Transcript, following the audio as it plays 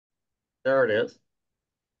There it is.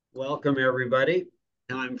 Welcome, everybody.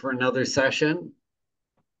 Time for another session.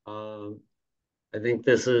 Um, I think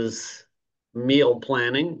this is meal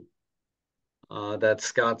planning that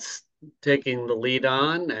Scott's taking the lead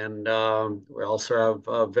on. And we also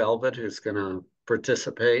have Velvet who's going to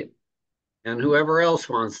participate. And whoever else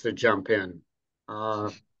wants to jump in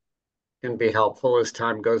can be helpful as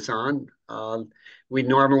time goes on. We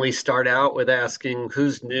normally start out with asking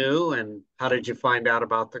who's new and how did you find out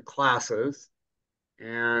about the classes?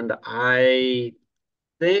 And I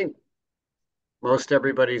think most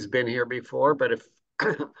everybody's been here before, but if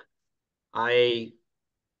I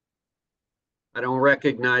I don't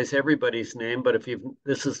recognize everybody's name, but if you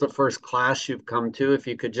this is the first class you've come to, if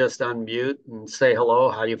you could just unmute and say hello,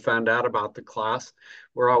 how you found out about the class,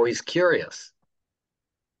 we're always curious.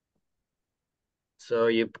 So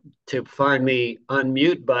you to find the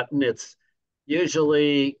unmute button, it's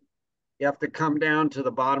usually you have to come down to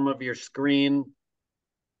the bottom of your screen,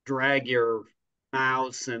 drag your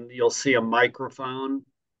mouse, and you'll see a microphone,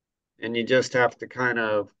 and you just have to kind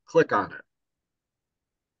of click on it.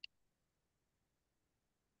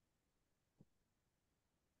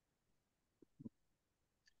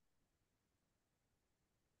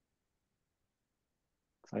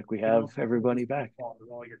 Looks like we have everybody back.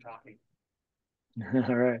 While you're talking.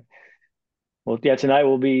 All right. Well, yeah, tonight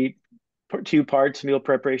will be two parts, meal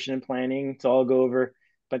preparation and planning. So I'll go over a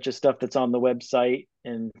bunch of stuff that's on the website,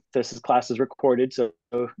 and class is recorded. So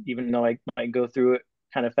even though I might go through it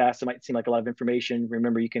kind of fast, it might seem like a lot of information.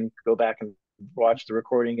 Remember, you can go back and watch the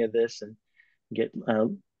recording of this and get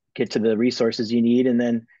get to the resources you need. And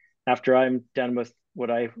then after I'm done with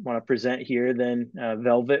what I want to present here, then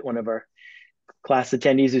Velvet, one of our class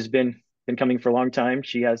attendees who's been coming for a long time.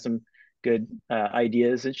 She has some good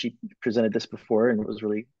ideas, and she presented this before, and it was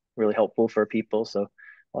really helpful for people. So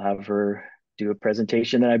I'll have her do a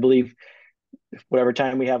presentation, and I believe whatever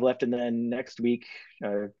time we have left, and then next week,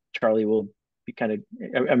 Charlie will be kind of.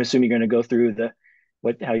 I'm assuming you're going to go through the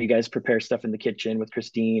how you guys prepare stuff in the kitchen with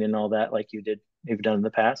Christine and all that, like you've done in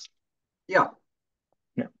the past. Yeah.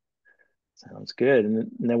 Yeah, sounds good.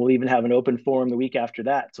 And then we'll even have an open forum the week after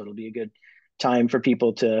that, so it'll be a good time for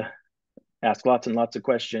people to ask lots and lots of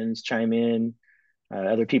questions, chime in.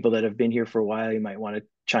 Other people that have been here for a while, you might want to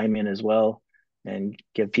chime in as well, and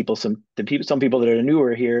give people some people that are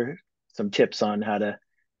newer here some tips on how to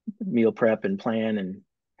meal prep and plan and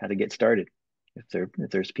how to get started. If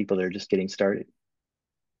there's people that are just getting started.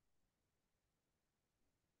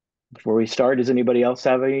 Before we start, does anybody else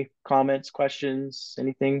have any comments, questions,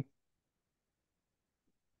 anything?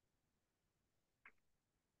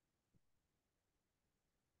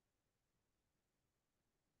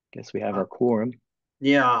 Guess we have Uh, our quorum.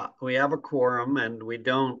 yeah, we have a quorum and we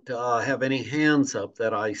don't have any hands up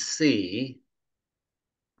that I see.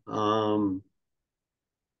 Um,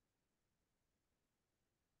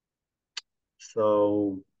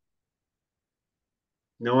 so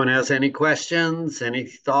no one has any questions, any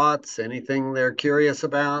thoughts, anything they're curious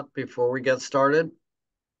about before we get started?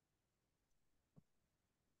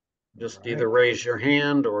 Just All right. either raise your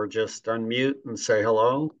hand or just unmute and say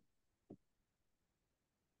hello.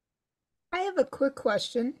 I have a quick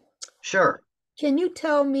question. Sure. Can you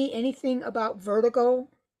tell me anything about vertigo?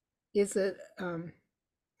 Is it, do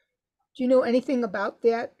you know anything about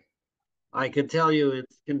that? I could tell you it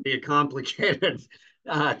can be a complicated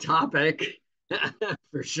topic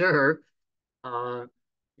for sure. Uh,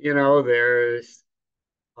 there's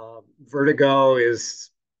vertigo is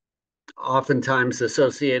oftentimes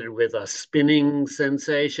associated with a spinning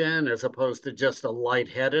sensation as opposed to just a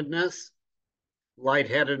lightheadedness.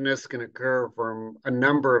 Lightheadedness can occur from a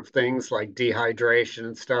number of things like dehydration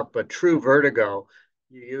and stuff, but true vertigo,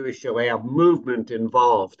 you usually have movement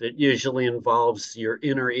involved. It usually involves your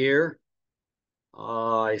inner ear.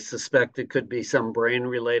 I suspect it could be some brain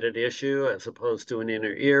related issue as opposed to an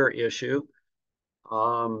inner ear issue.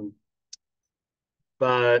 Um,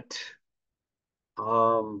 but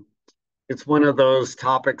um, it's one of those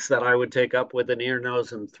topics that I would take up with an ear,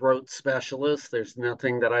 nose, and throat specialist. There's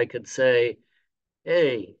nothing that I could say,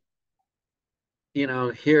 hey,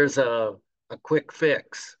 here's a quick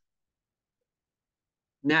fix.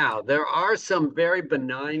 Now, there are some very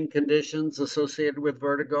benign conditions associated with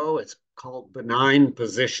vertigo. It's called benign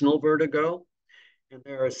positional vertigo. And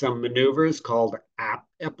there are some maneuvers called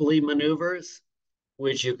Epley maneuvers,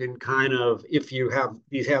 which you can kind of, if you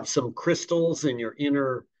have some crystals in your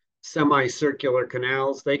inner semicircular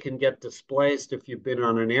canals, they can get displaced if you've been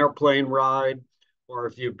on an airplane ride, or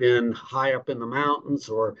if you've been high up in the mountains,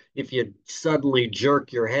 or if you suddenly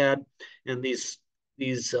jerk your head, and these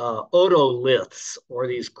otoliths or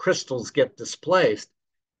these crystals get displaced.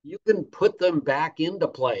 you can put them back into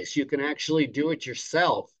place. You can actually do it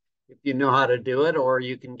yourself if you know how to do it, or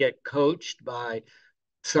you can get coached by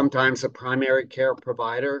sometimes a primary care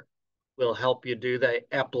provider will help you do the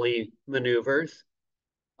Epley maneuvers.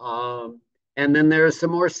 Um, and then there are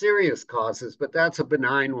some more serious causes, but that's a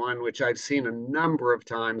benign one, which I've seen a number of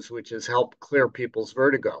times, which has helped clear people's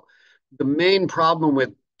vertigo. The main problem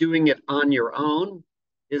with doing it on your own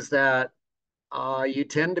is that you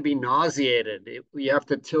tend to be nauseated. You have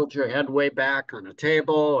to tilt your head way back on a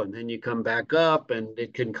table, and then you come back up, and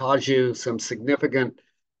it can cause you some significant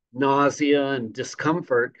nausea and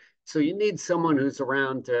discomfort. So you need someone who's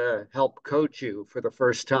around to help coach you for the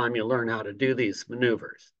first time you learn how to do these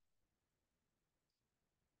maneuvers.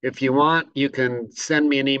 If you want, you can send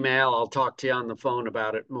me an email. I'll talk to you on the phone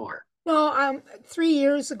about it more. No, 3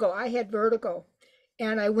 years ago, I had vertigo,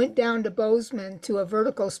 and I went down to Bozeman to a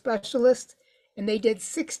vertigo specialist, and they did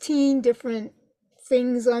 16 different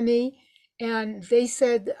things on me. And they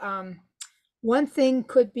said one thing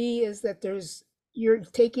could be is that you're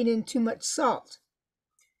taking in too much salt.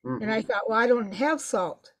 And I Mhm. thought, well, I don't have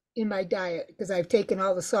salt in my diet because I've taken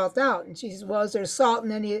all the salt out. And she says, well, is there salt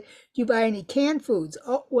in any, do you buy any canned foods?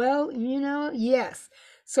 Oh, well, yes.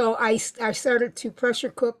 So I started to pressure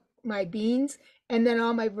cook my beans, and then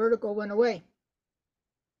all my vertigo went away.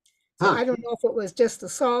 So Huh. I don't know if it was just the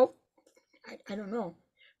salt. I don't know.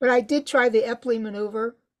 But I did try the Epley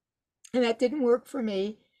maneuver, and that didn't work for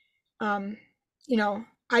me. Um, you know,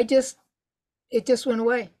 it just went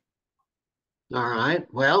away. All right.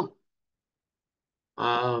 Well,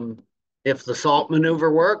 um, if the salt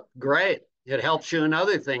maneuver worked, great. It helps you in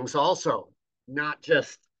other things also, not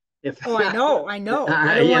just if, Oh, I know, I know.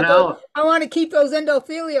 I don't you want those. know, I want to keep those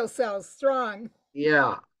endothelial cells strong.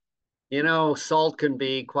 yeah, salt can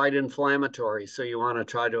be quite inflammatory, so you want to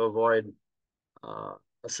try to avoid uh,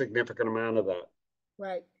 a significant amount of that.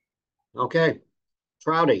 Right. Okay,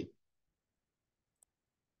 Trouty.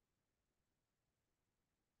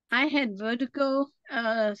 I had vertigo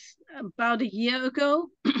about a year ago,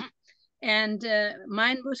 and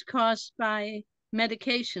mine was caused by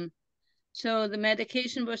medication. So the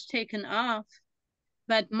medication was taken off,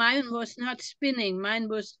 but mine was not spinning. Mine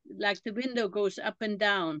was like the window goes up and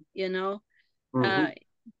down, Mhm.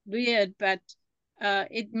 weird, but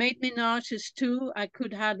it made me nauseous too. I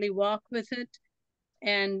could hardly walk with it.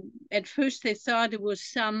 And at first they thought it was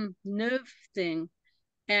some nerve thing,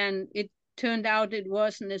 and it turned out it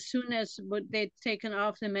wasn't. As soon as they'd taken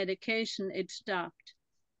off the medication, it stopped.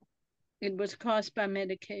 It was caused by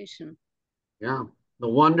medication. Yeah, the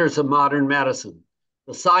wonders of modern medicine.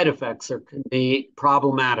 The side effects can be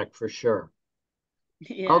problematic for sure.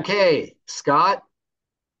 Yeah. Okay, Scott,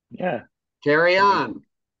 Yeah. carry Let me, on.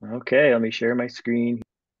 okay, let me share my screen.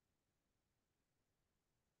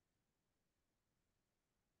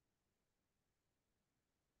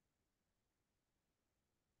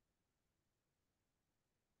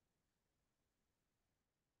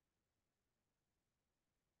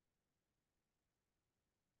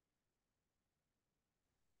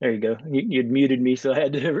 There you go. You'd muted me, so I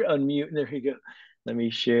had to unmute. There you go. Let me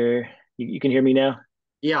share. You can hear me now?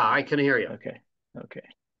 Yeah, I can hear you. Okay. Okay.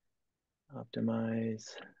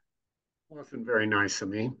 Optimize. Wasn't very nice of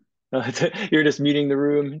me. You're just muting the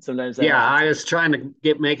room. Sometimes that Yeah, happens. I was trying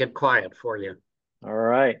to make it quiet for you. All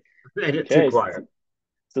right. Made it too Okay. quiet.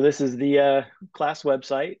 So this is the class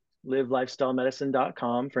website,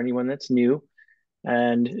 livelifestylemedicine.com for anyone that's new.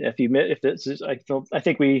 And if this is, I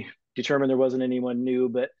think we determined there wasn't anyone new,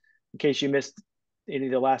 but in case you missed any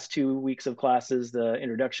of the last 2 weeks of classes, the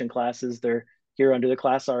introduction classes, they're here under the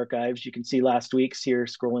class archives. You can see last week's here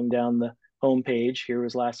scrolling down the home page. Here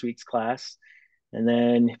was last week's class. And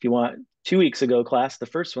then if you want 2 weeks ago class, the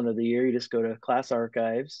first one of the year, you just go to class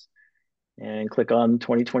archives and click on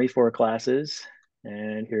 2024 classes.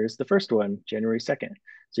 And here's the first one, January 2nd.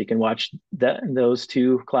 So you can watch those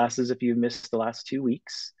two classes if you've missed the last 2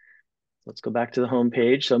 weeks. Let's go back to the home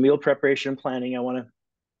page. So meal preparation planning, I want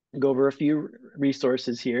to go over a few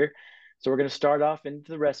resources here. So we're going to start off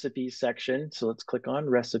into the recipes section. So let's click on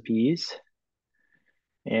recipes.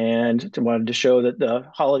 And I wanted to show that the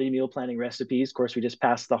holiday meal planning recipes, of course, we just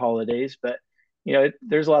passed the holidays, but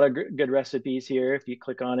there's a lot of good recipes here. If you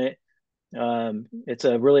click on it, it's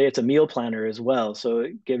a meal planner as well. So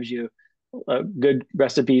it gives you good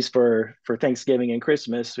recipes for Thanksgiving and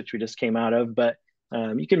Christmas, which we just came out of, but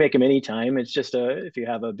you can make them anytime. It's just if you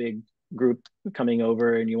have a big group coming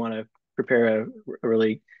over and you want to prepare a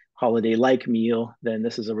really holiday like meal, then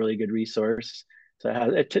this is a really good resource. So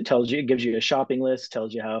it gives you a shopping list,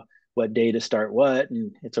 tells you what day to start what,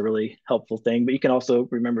 and it's a really helpful thing. But you can also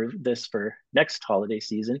remember this for next holiday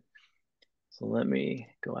season. So let me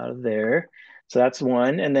go out of there. So that's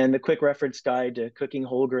one. And then the quick reference guide to cooking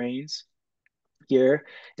whole grains here.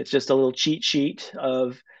 It's just a little cheat sheet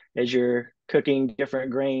of, as you're cooking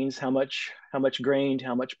different grains, how much grained,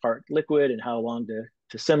 how much part liquid, and how long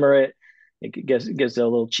to simmer it. It gives a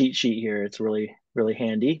little cheat sheet here. It's really, really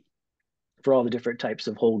handy for all the different types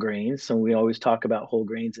of whole grains. So we always talk about whole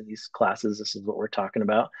grains in these classes. This is what we're talking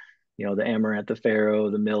about. You know, the amaranth, the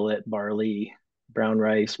farro, the millet, barley, brown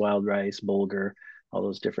rice, wild rice, bulgur, all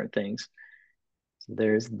those different things. So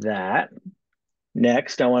there's that.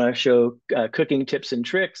 Next, I want to show cooking tips and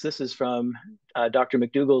tricks. This is from Dr.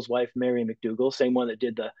 McDougall's wife, Mary McDougall, same one that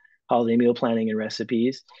did the holiday meal planning and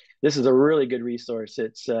recipes. This is a really good resource.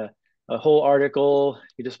 It's a whole article.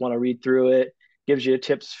 You just want to read through it. Gives you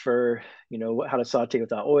tips for, you know, how to saute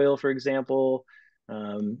without oil, for example,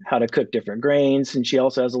 how to cook different grains. And she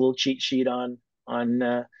also has a little cheat sheet on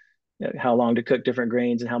how long to cook different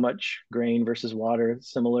grains and how much grain versus water,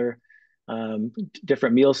 similar.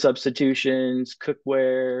 Different meal substitutions,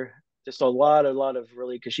 cookware, just a lot of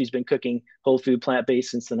really, because she's been cooking whole food plant-based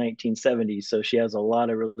since the 1970s. So she has a lot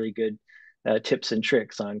of really good tips and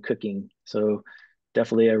tricks on cooking. So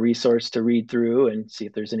definitely a resource to read through and see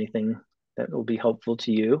if there's anything that will be helpful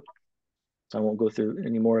to you. So I won't go through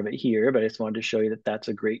any more of it here, but I just wanted to show you that that's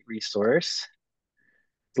a great resource.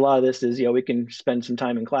 A lot of this is, you know, we can spend some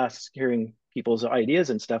time in class hearing people's ideas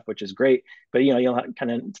and stuff, which is great. But, you know,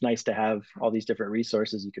 kind of, it's nice to have all these different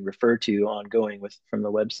resources you can refer to ongoing from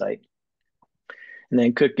the website. And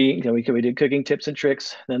then cooking, you know, we did cooking tips and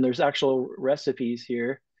tricks. Then there's actual recipes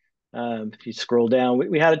here. If you scroll down,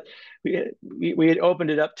 we had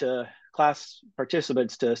opened it up to class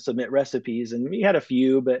participants to submit recipes, and we had a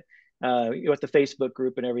few, but with the Facebook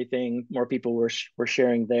group and everything, more people were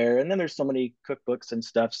sharing there. And then there's so many cookbooks and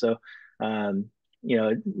stuff, so you know,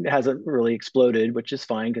 it hasn't really exploded, which is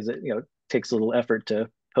fine because it, you know, takes a little effort to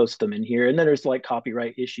post them in here. And then there's like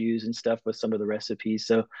copyright issues and stuff with some of the recipes.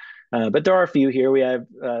 So, but there are a few here. We have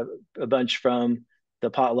a bunch from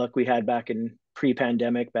the potluck we had back in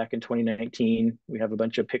pre-pandemic, back in 2019. We have a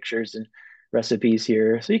bunch of pictures and recipes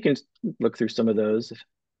here, so you can look through some of those.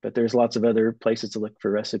 But there's lots of other places to look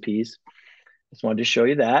for recipes. Just wanted to show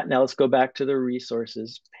you that. Now let's go back to the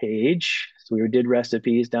resources page. So we did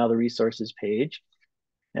recipes, now the resources page.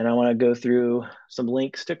 And I want to go through some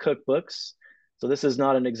links to cookbooks. So this is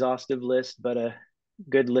not an exhaustive list, but a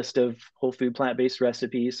good list of whole food plant-based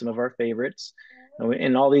recipes, some of our favorites.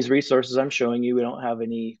 And all these resources I'm showing you, we don't have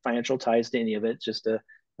any financial ties to any of it. It's just a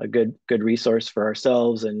good resource for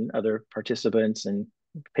ourselves and other participants and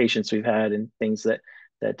patients we've had and things that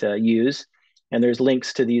use. And there's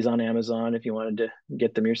links to these on Amazon if you wanted to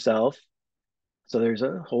get them yourself. So there's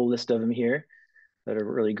a whole list of them here that are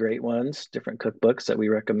really great ones, different cookbooks that we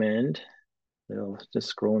recommend. So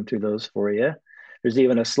just scrolling through those for you. There's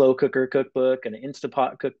even a slow cooker cookbook and an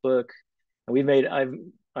Instapot cookbook.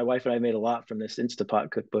 And my wife and I made a lot from this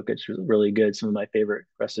Instapot cookbook. It's really good. Some of my favorite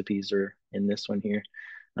recipes are in this one here.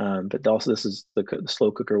 But also this is the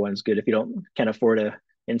slow cooker one's good. If you can't afford a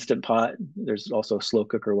Instant Pot, there's also slow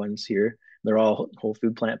cooker ones here. They're all whole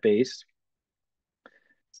food plant-based.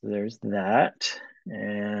 So there's that.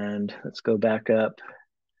 And let's go back up,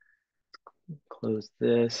 close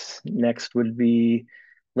this. Next would be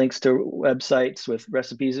links to websites with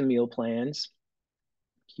recipes and meal plans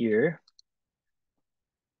here.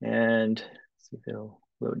 And let's see if it'll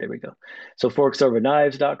load. There we go. So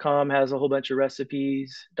forksoverknives.com has a whole bunch of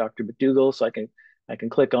recipes. Dr. McDougall, so I can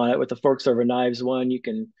click on it. With the Forks Over Knives one, you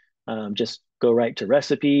can just go right to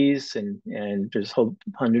recipes, and there's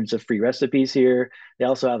hundreds of free recipes here. They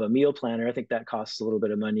also have a meal planner. I think that costs a little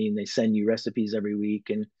bit of money, and they send you recipes every week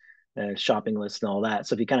and shopping lists and all that.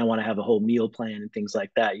 So if you kind of want to have a whole meal plan and things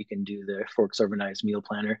like that, you can do the Forks Over Knives meal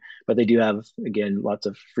planner. But they do have, again, lots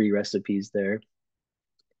of free recipes there.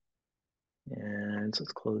 And so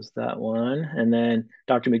let's close that one. And then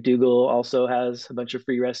Dr. McDougall also has a bunch of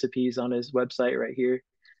free recipes on his website right here.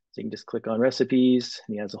 So you can just click on recipes,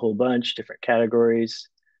 and he has a whole bunch, different categories.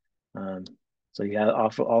 So he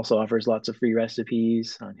also offers lots of free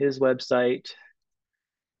recipes on his website.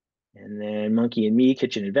 And then Monkey and Me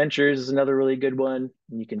Kitchen Adventures is another really good one.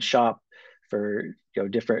 And you can shop for, you know,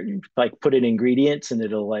 different, like put in ingredients, and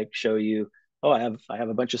it'll like show you, oh, I have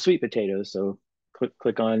a bunch of sweet potatoes. So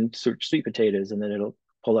click on search sweet potatoes, and then it'll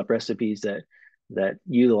pull up recipes that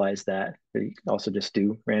utilize that. You can also just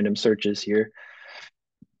do random searches here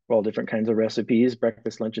for all different kinds of recipes,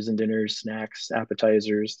 breakfast, lunches, and dinners, snacks,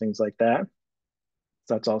 appetizers, things like that.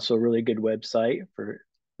 So that's also a really good website for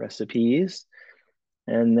recipes.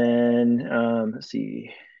 And then let's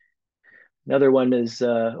see, another one is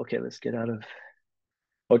okay, let's get out of,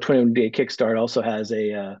 Oh, 21 Day Kickstart also has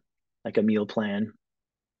a like a meal plan.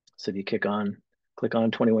 So if you click on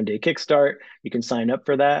 21 Day Kickstart, you can sign up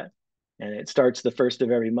for that. And it starts the first of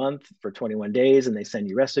every month for 21 days, and they send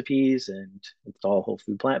you recipes, and it's all whole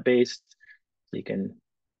food plant-based. So you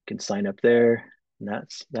can sign up there, and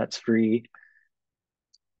that's free.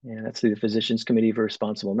 And that's through the Physicians Committee for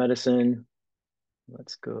Responsible Medicine.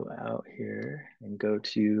 Let's go out here and go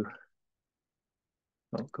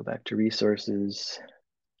back to resources.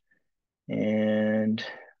 And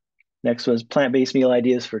next was plant-based meal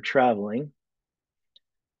ideas for traveling.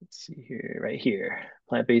 Let's see here, right here,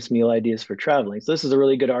 plant-based meal ideas for traveling. So this is a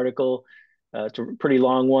really good article. It's a pretty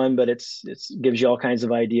long one, but it gives you all kinds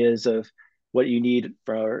of ideas of what you need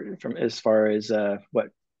from as far as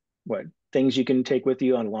what things you can take with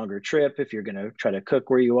you on a longer trip if you're going to try to cook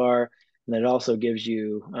where you are. And then it also gives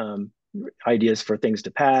you ideas for things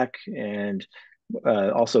to pack, and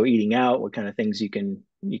also eating out, what kind of things you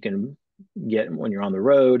can get when you're on the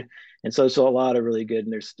road. And so it's a lot of really good,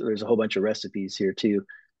 and there's a whole bunch of recipes here too.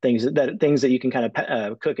 Things that you can kind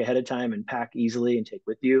of cook ahead of time and pack easily and take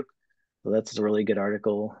with you. So that's a really good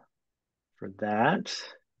article for that.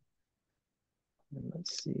 And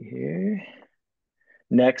let's see here.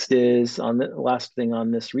 Next is on the last thing on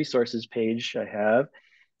this resources page I have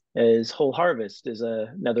is Whole Harvest is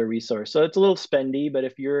another resource. So it's a little spendy, but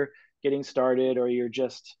if you're getting started or you're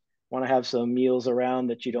just want to have some meals around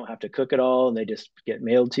that you don't have to cook at all and they just get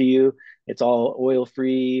mailed to you, it's all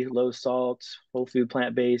oil-free, low salt, whole food,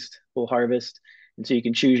 plant-based, Whole Harvest. And so you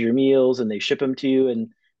can choose your meals and they ship them to you, and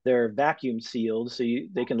they're vacuum sealed, so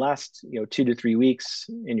they can last 2 to 3 weeks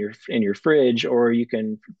in your fridge, or you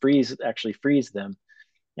can actually freeze them.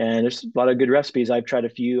 And there's a lot of good recipes. I've tried a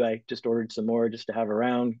few. I just ordered some more just to have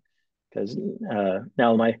around, because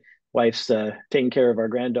now my wife's taking care of our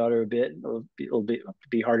granddaughter a bit. It'll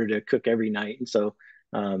be harder to cook every night, and so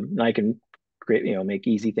I can make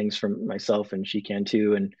easy things for myself, and she can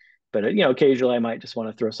too. But occasionally I might just want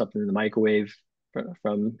to throw something in the microwave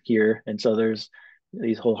from here, and so there's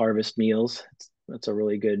these Whole Harvest meals. That's a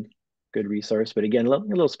really good resource, but again, a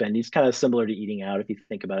little spendy. It's kind of similar to eating out if you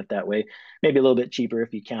think about it that way. Maybe a little bit cheaper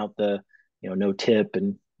if you count the no tip,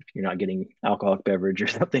 and if you're not getting alcoholic beverage or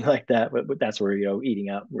something like that. But that's where eating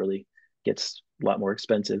out really gets a lot more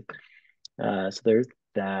expensive. So there's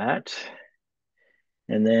that.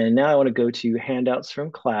 And then now I want to go to handouts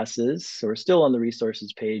from classes. So we're still on the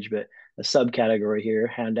resources page, but a subcategory here,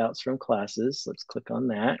 handouts from classes. Let's click on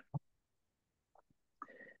that.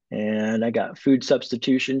 And I got food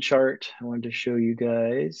substitution chart I wanted to show you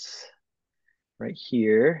guys right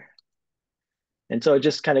here. And so it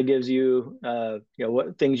just kind of gives you,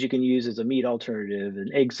 what things you can use as a meat alternative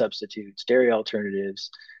and egg substitutes, dairy alternatives.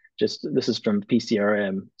 This is from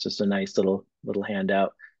PCRM. It's just a nice little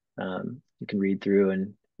handout you can read through,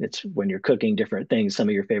 and it's when you're cooking different things, some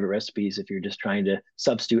of your favorite recipes, if you're just trying to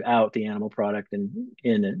substitute out the animal product and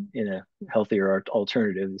in a healthier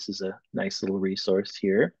alternative. This is a nice little resource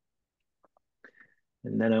here.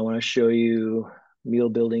 And then I want to show you meal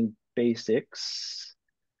building basics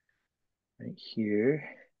right here.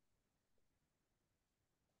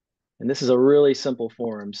 And this is a really simple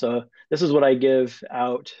form. So this is what I give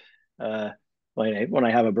out when I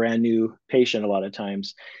have a brand new patient a lot of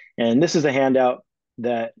times. And this is a handout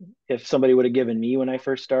that if somebody would have given me when I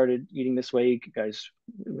first started eating this way, guys,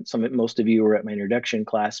 most of you were at my introduction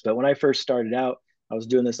class, but when I first started out, I was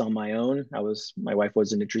doing this on my own. My wife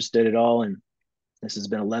wasn't interested at all. And this has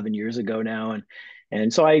been 11 years ago now.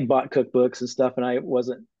 And so I bought cookbooks and stuff, and I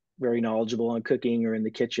wasn't very knowledgeable on cooking or in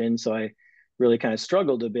the kitchen. So I really kind of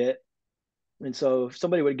struggled a bit. And so if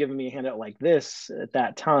somebody would have given me a handout like this at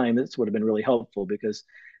that time, this would have been really helpful, because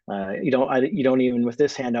you don't even, with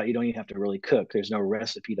this handout, you don't even have to really cook. There's no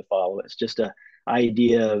recipe to follow. It's just an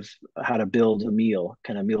idea of how to build a meal,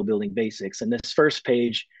 kind of meal building basics. And this first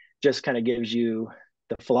page just kind of gives you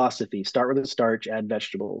the philosophy. Start with the starch, add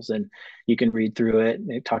vegetables, and you can read through it.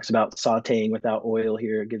 It talks about sauteing without oil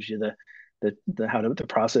here. It gives you the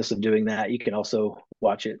process of doing that. You can also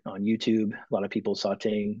watch it on YouTube. A lot of people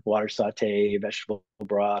sauteing, water saute, vegetable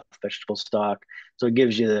broth, vegetable stock. So it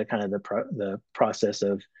gives you the process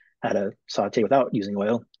of how to saute without using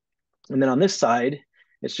oil. And then on this side,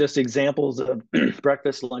 it's just examples of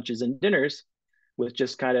breakfast, lunches, and dinners with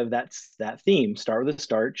just kind of that theme. Start with the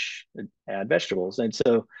starch, add vegetables. And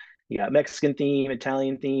so you got Mexican theme,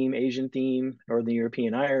 Italian theme, Asian theme, Northern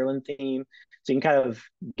European, Ireland theme. So you can kind of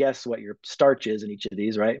guess what your starch is in each of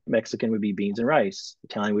these, right? Mexican would be beans and rice.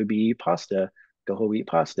 Italian would be pasta, go whole wheat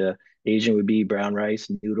pasta. Asian would be brown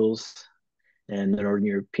rice, noodles. and the Northern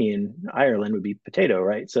European Ireland would be potato,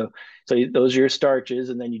 right? So those are your starches,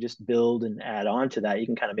 and then you just build and add on to that. You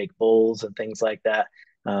can kind of make bowls and things like that.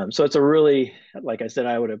 So it's a really, like I said,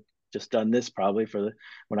 I would have just done this probably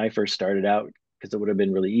when I first started out, because it would have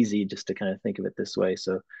been really easy just to kind of think of it this way.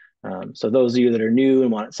 So so those of you that are new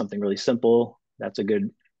and want something really simple, that's a good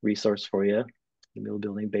resource for you, the Meal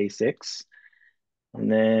Building Basics. And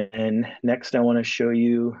then next, I want to show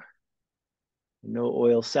you no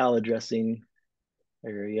oil salad dressing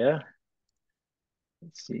area.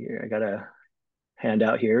 Let's see here. I got a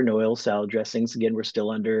handout here, no oil salad dressings. Again, we're still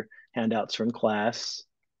under handouts from class,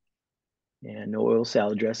 and no oil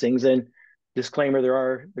salad dressings. And disclaimer,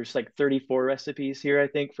 there's like 34 recipes here, I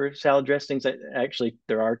think, for salad dressings. Actually,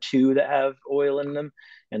 there are 2 that have oil in them,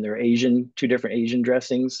 and they're two different Asian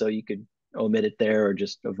dressings. So you could omit it there, or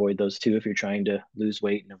just avoid those 2 if you're trying to lose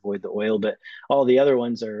weight and avoid the oil. But all the other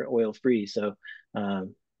ones are oil free. So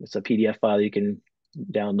it's a PDF file you can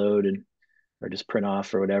download or just print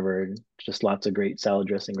off or whatever. And just lots of great salad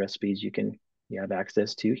dressing recipes you have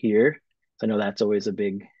access to here. So I know that's always a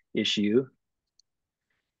big issue.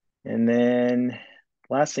 And then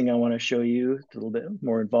last thing I want to show you, a little bit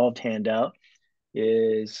more involved handout,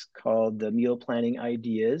 is called the Meal Planning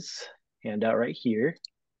Ideas handout right here.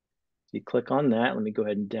 So you click on that. Let me go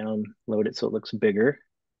ahead and download it so it looks bigger.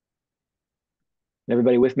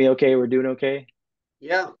 Everybody with me okay? We're doing okay?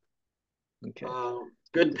 Yeah. Okay.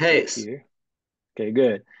 Good pace. Here. Okay,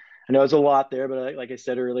 good. I know it's a lot there, but like I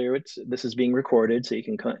said earlier, this is being recorded, so you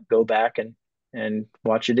can go back and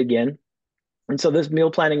watch it again. And so this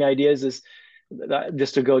Meal Planning Ideas is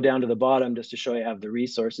just to go down to the bottom, just to show you I have the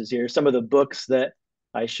resources here. Some of the books that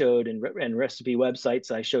I showed and recipe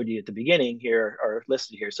websites I showed you at the beginning here are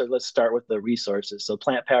listed here. So let's start with the resources. So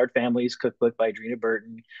Plant Powered Families Cookbook by Drina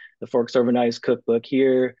Burton, the Forks Over Knives Cookbook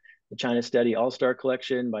here, the China Study All-Star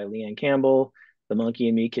Collection by Leanne Campbell, the Monkey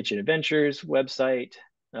and Me Kitchen Adventures website.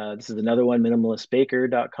 This is another one,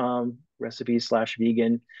 minimalistbaker.com,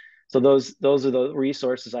 recipes/vegan. So those are the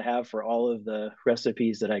resources I have for all of the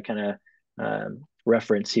recipes that I kind of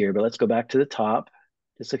reference here. But let's go back to the top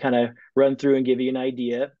just to kind of run through and give you an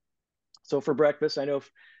idea. So for breakfast, I know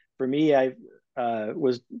for me, I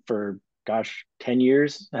was for 10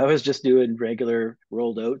 years, I was just doing regular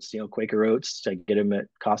rolled oats, Quaker oats. I get them at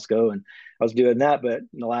Costco, and I was doing that. But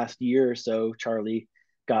in the last year or so, Charlie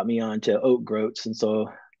got me onto oat groats, and so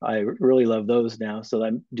I really love those now. So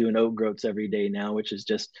I'm doing oat groats every day now, which is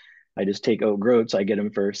I just take oat groats. I get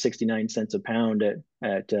them for 69 cents a pound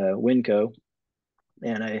at Winco,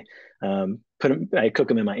 and I I cook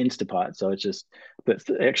them in my Instapot. So it's but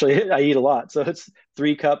actually I eat a lot. So it's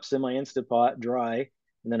 3 cups in my Instapot dry,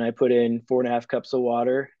 and then I put in 4.5 cups of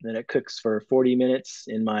water. And then it cooks for 40 minutes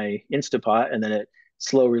in my Instapot, and then it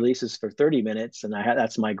slow releases for 30 minutes. And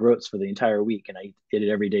that's my groats for the entire week. And I did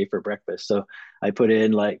it every day for breakfast. So I put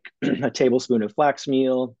in like a tablespoon of flax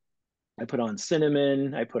meal. I put on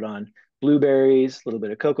cinnamon, I put on blueberries, a little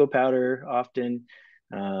bit of cocoa powder, often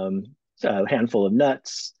a handful of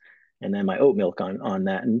nuts, and then my oat milk on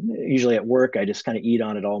that. And usually at work, I just kind of eat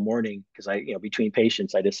on it all morning because between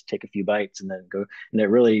patients, I just take a few bites and then go, and it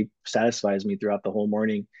really satisfies me throughout the whole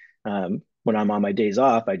morning. When I'm on my days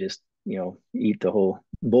off, I just, eat the whole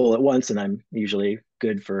bowl at once, and I'm usually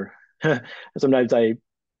good for, sometimes I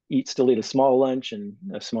still eat a small lunch and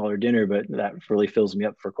a smaller dinner, but that really fills me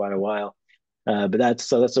up for quite a while. But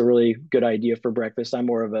that's a really good idea for breakfast. I'm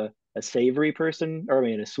more of a savory person,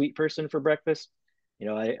 a sweet person for breakfast.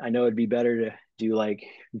 I know it'd be better to do like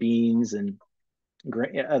beans and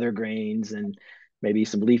other grains and maybe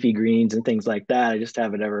some leafy greens and things like that. I just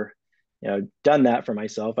haven't ever, done that for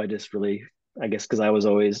myself. I just really, I guess, because I was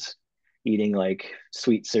always eating like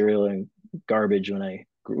sweet cereal and garbage when I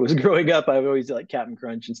was growing up. I always like Captain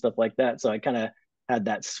Crunch and stuff like that. So I kind of had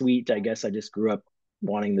that sweet. I guess I just grew up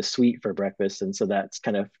wanting the sweet for breakfast, and so that's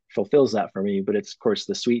kind of fulfills that for me. But it's, of course,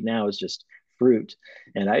 the sweet now is just fruit,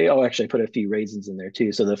 and I actually put a few raisins in there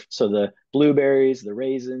too. So the blueberries, the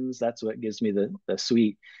raisins, that's what gives me the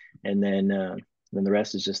sweet, and then the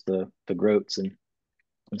rest is just the groats and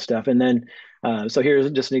stuff. And then so here's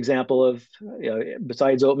just an example of,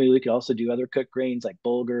 besides oatmeal, you could also do other cooked grains like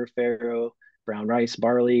bulgur, farro, brown rice,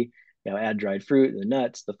 barley. Add dried fruit, the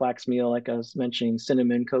nuts, the flax meal, like I was mentioning,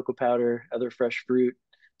 cinnamon, cocoa powder, other fresh fruit,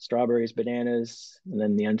 strawberries, bananas, and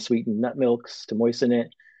then the unsweetened nut milks to moisten it.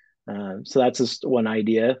 So that's just one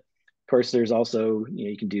idea. Of course, there's also,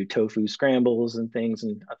 you can do tofu scrambles and things,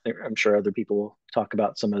 and I'm sure other people will talk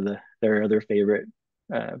about some of their other favorite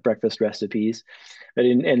breakfast recipes. But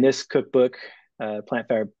in this cookbook, Plant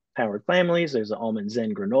Powered Families, there's an almond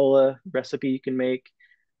zen granola recipe you can make.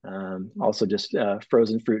 Also just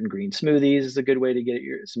frozen fruit and green smoothies is a good way to get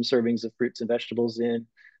some servings of fruits and vegetables in.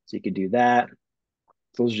 So you could do that.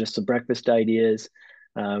 Those are just some breakfast ideas.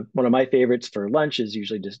 One of my favorites for lunch is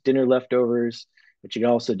usually just dinner leftovers, but you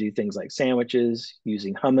can also do things like sandwiches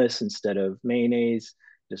using hummus instead of mayonnaise,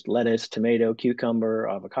 just lettuce, tomato, cucumber,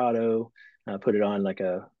 avocado, put it on like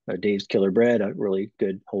a Dave's Killer Bread, a really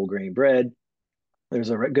good whole grain bread. There's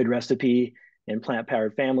a good recipe in Plant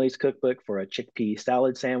Powered Families cookbook for a chickpea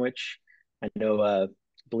salad sandwich. I know, I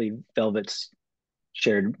believe Velvet's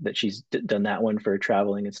shared that she's done that one for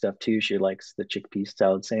traveling and stuff too. She likes the chickpea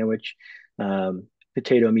salad sandwich.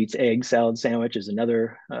 Potato meets egg salad sandwich is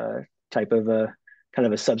another type of a kind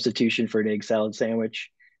of a substitution for an egg salad sandwich.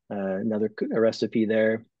 Another recipe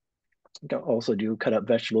there. You can also do cut up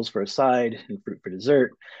vegetables for a side and fruit for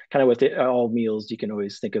dessert. Kind of with all meals, you can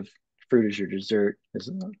always think of fruit as your dessert,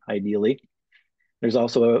 ideally. There's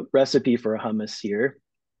also a recipe for a hummus here.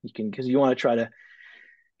 You can, because you want to try to,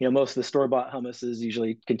 most of the store-bought hummuses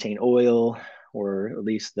usually contain oil, or at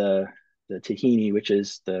least the tahini, which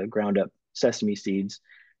is the ground up sesame seeds.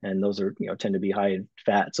 And those are, tend to be high in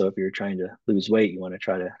fat. So if you're trying to lose weight, you want to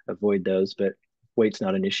try to avoid those. But weight's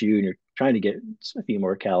not an issue and you're trying to get a few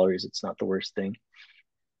more calories, it's not the worst thing.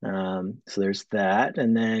 So there's that.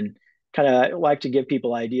 And then kind of like to give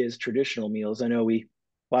people ideas, traditional meals. I know a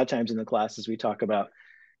lot of times in the classes, we talk about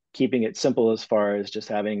keeping it simple as far as just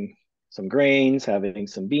having some grains, having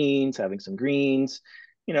some beans, having some greens,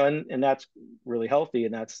 and that's really healthy.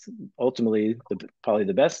 And that's ultimately probably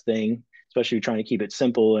the best thing, especially trying to keep it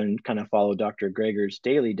simple and kind of follow Dr. Greger's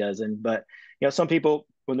daily dozen. But, some people,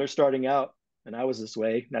 when they're starting out, and I was this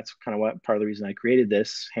way, that's kind of part of the reason I created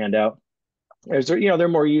this handout, is they're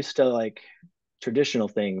more used to like traditional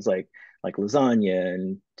things like lasagna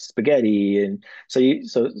and spaghetti. And so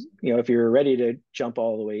if you're ready to jump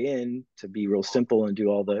all the way in to be real simple and do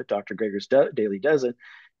all the Dr. Greger's daily dozen,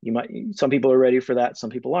 some people are ready for that,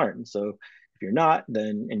 some people aren't. And so if you're not,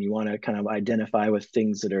 then, and you want to kind of identify with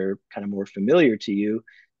things that are kind of more familiar to you,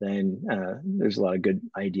 then there's a lot of good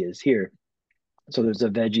ideas here. So there's a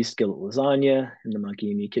veggie skillet lasagna in the Monkey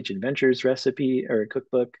and Me Kitchen Ventures recipe or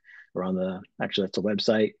cookbook, or actually that's a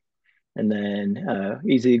website. And then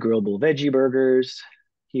easy grillable veggie burgers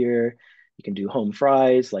here. You can do home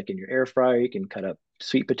fries, like in your air fryer. You can cut up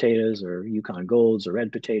sweet potatoes or Yukon Golds or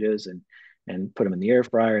red potatoes and put them in the air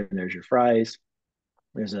fryer, and there's your fries.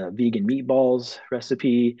 There's a vegan meatballs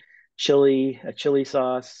recipe, a chili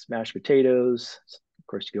sauce, mashed potatoes. Of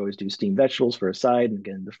course, you can always do steamed vegetables for a side, and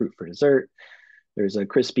again, the fruit for dessert. There's a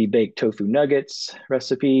crispy baked tofu nuggets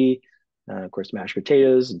recipe. Of course, mashed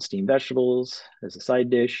potatoes and steamed vegetables as a side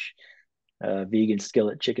dish. Vegan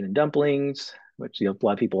skillet chicken and dumplings, which a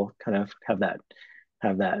lot of people kind of have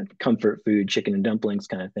that comfort food chicken and dumplings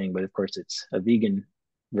kind of thing, but of course it's a vegan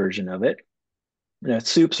version of it.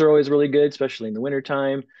 Soups are always really good, especially in the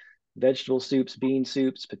wintertime. Vegetable soups, bean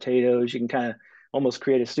soups, potatoes. You can kind of almost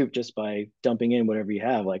create a soup just by dumping in whatever you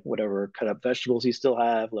have, like whatever cut up vegetables you still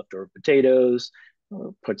have, leftover potatoes,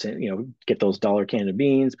 puts in, get those dollar can of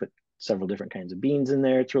beans, put several different kinds of beans in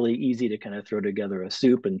there. It's really easy to kind of throw together a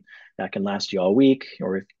soup, and that can last you all week.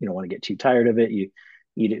 Or if you don't want to get too tired of it, you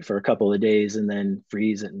eat it for a couple of days and then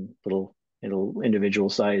freeze it in little individual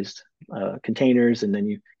sized containers, and then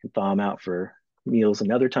you can thaw them out for meals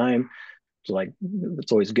another time. So like,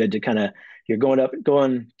 it's always good to kind of, you're going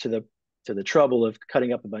to the trouble of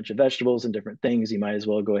cutting up a bunch of vegetables and different things, you might as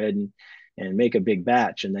well go ahead and make a big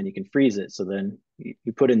batch, and then you can freeze it. So then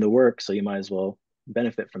you put in the work, so you might as well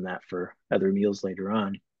benefit from that for other meals later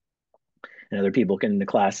on. And other people in the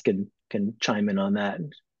class can chime in on that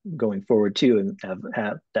going forward too, and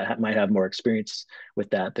might have more experience with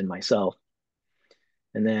that than myself.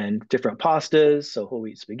 And then different pastas, so whole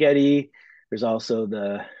wheat spaghetti. There's also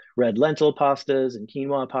the red lentil pastas and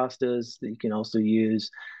quinoa pastas that you can also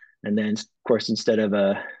use. And then, of course, instead of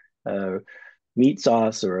a meat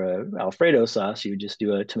sauce or a Alfredo sauce, you would just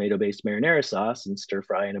do a tomato-based marinara sauce and stir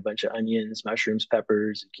fry in a bunch of onions, mushrooms,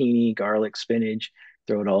 peppers, zucchini, garlic, spinach,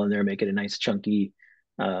 throw it all in there, make it a nice chunky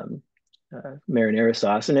marinara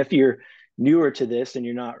sauce. And if you're newer to this and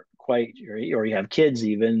you're not quite, or you have kids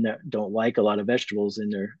even that don't like a lot of vegetables in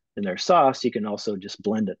their sauce, you can also just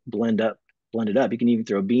blend it up. You can even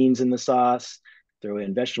throw beans in the sauce, throw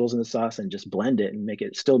in vegetables in the sauce, and just blend it and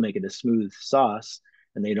still make it a smooth sauce,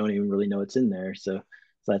 and they don't even really know it's in there. So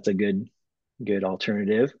that's a good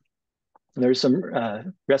alternative. And there's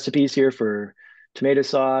some recipes here for tomato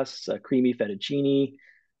sauce, creamy fettuccine.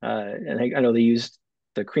 And I know they used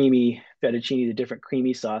the creamy fettuccine, the different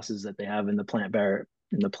creamy sauces that they have in the Plant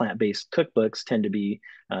the plant-based cookbooks tend to be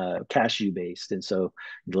cashew based, and so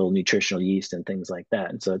a little nutritional yeast and things like that.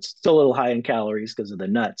 And so it's still a little high in calories because of the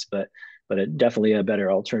nuts, but it definitely a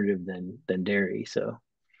better alternative than dairy. So,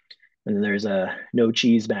 and then there's a no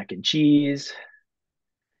cheese mac and cheese.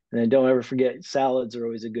 And then don't ever forget, salads are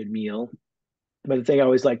always a good meal. But the thing I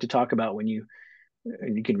always like to talk about when you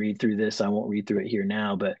can read through this, I won't read through it here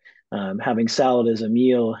now, but having salad as a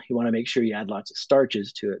meal, you want to make sure you add lots of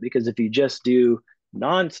starches to it, because if you just do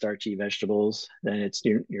non-starchy vegetables, then it's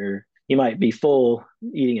you might be full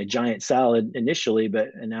eating a giant salad initially,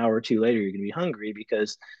 but an hour or two later you're going to be hungry,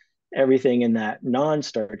 because everything in that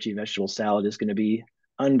non-starchy vegetable salad is going to be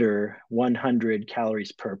under 100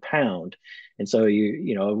 calories per pound. And so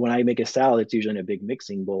when I make a salad, it's usually in a big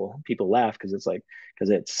mixing bowl. People laugh because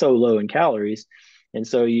it's so low in calories. And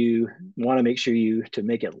so you want to make sure to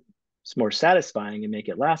make it more satisfying and make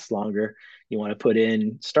it last longer, you want to put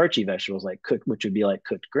in starchy vegetables which would be like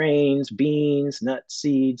cooked grains, beans, nuts,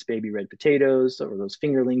 seeds, baby red potatoes, or those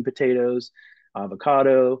fingerling potatoes,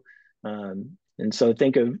 avocado. And so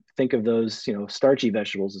think of those, starchy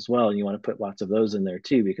vegetables as well. And you want to put lots of those in there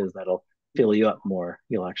too, because that'll fill you up more.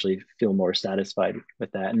 You'll actually feel more satisfied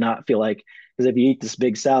with that, and not feel like, because if you eat this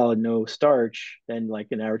big salad, no starch, then like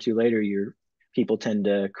an hour or two later, people tend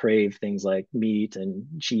to crave things like meat and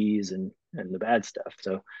cheese and the bad stuff.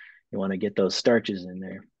 So you want to get those starches in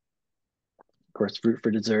there. Of course, fruit for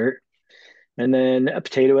dessert. And then a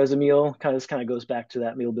potato as a meal kind of goes back to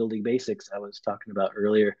that meal building basics I was talking about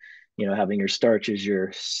earlier. Having your starch as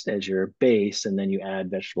your base, and then you add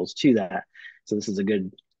vegetables to that. So this is a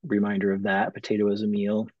good reminder of that. Potato as a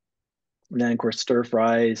meal. And then of course stir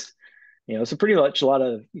fries. So pretty much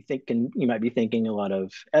you might be thinking a lot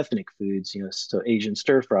of ethnic foods. So Asian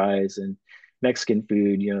stir fries and Mexican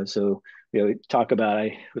food. So talk about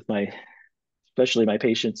especially my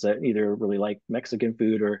patients that either really like Mexican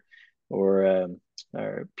food or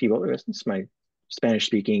people, it's my Spanish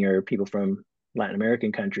speaking, or people from Latin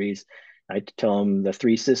American countries. I tell them the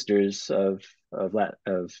three sisters of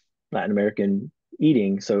Latin American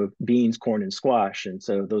eating. So beans, corn, and squash. And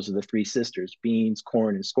so those are the three sisters: beans,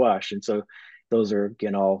 corn, and squash. And so those are,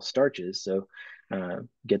 again, all starches. So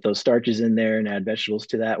get those starches in there and add vegetables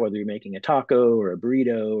to that, whether you're making a taco or a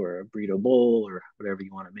burrito bowl or whatever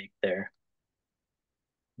you want to make there.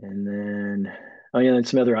 And then, and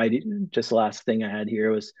some other ideas. Just the last thing I had here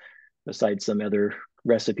was, besides some other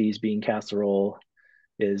recipes, bean casserole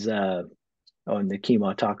is, and the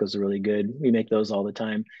quinoa tacos are really good. We make those all the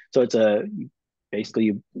time. So it's basically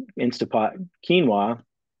you Instapot quinoa,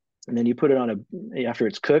 and then you put it after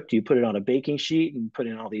it's cooked, you put it on a baking sheet and put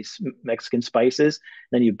in all these Mexican spices.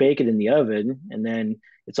 Then you bake it in the oven, and then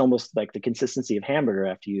it's almost like the consistency of hamburger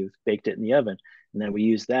after you've baked it in the oven. And then we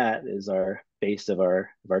use that as our base of our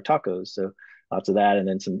tacos. So lots of that, and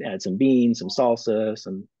then add some beans, some salsa,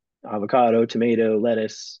 some avocado, tomato,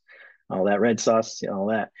 lettuce, all that, red sauce, all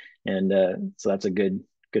that. And so that's a good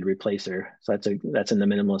replacer. So that's in the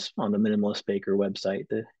Minimalist Baker website,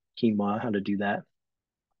 the quinoa, how to do that.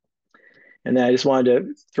 And then I just wanted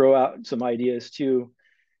to throw out some ideas too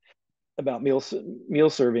about meal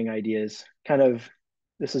serving ideas. Kind of,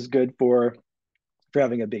 this is good for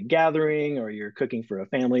having a big gathering, or you're cooking for a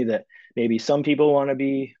family that maybe some people want to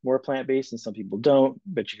be more plant-based and some people don't,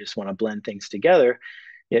 but you just want to blend things together.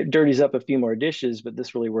 It dirties up a few more dishes, but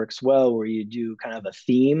this really works well where you do kind of a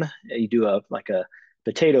theme. You do like a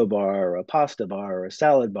potato bar, or a pasta bar, or a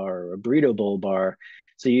salad bar, or a burrito bowl bar.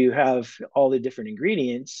 So you have all the different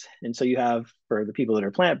ingredients. And so you have, for the people that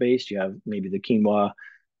are plant-based, you have maybe the quinoa,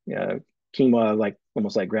 like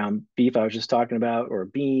almost like ground beef I was just talking about, or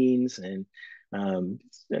beans, and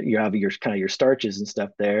you have your starches and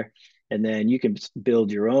stuff there. And then you can build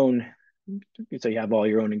your own. So you have all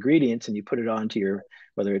your own ingredients, and you put it onto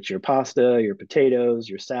whether it's your pasta, your potatoes,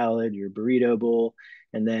 your salad, your burrito bowl.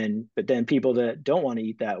 But then people that don't want to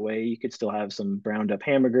eat that way, you could still have some browned up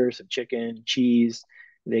hamburgers, some chicken, cheese.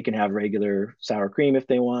 They can have regular sour cream if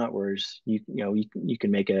they want, whereas you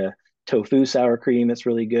can make a tofu sour cream. That's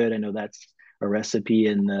really good. I know that's a recipe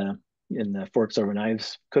in the Forks Over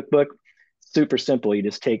Knives cookbook. Super simple. You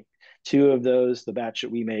just take two of those. The batch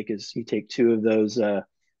that we make is you take two of those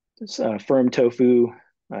firm tofu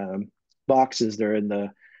boxes. They're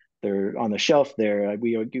on the shelf there.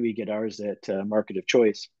 We get ours at Market of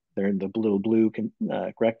Choice. They're in the little blue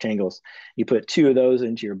rectangles. You put two of those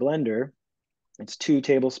into your blender. It's 2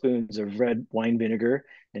 tablespoons of red wine vinegar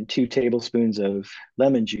and 2 tablespoons of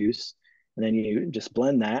lemon juice. And then you just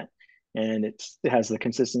blend that, and it has the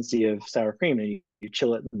consistency of sour cream, and you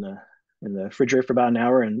chill it in in the refrigerator for about an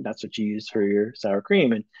hour, and that's what you use for your sour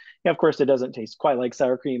cream. And yeah, of course, it doesn't taste quite like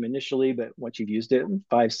sour cream initially, but once you've used it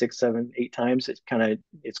 5, 6, 7, 8 times,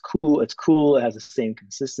 it's cool. It's cool. It has the same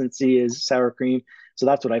consistency as sour cream. So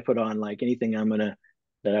that's what I put on like anything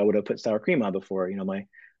that I would have put sour cream on before. You know,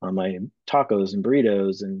 on my tacos and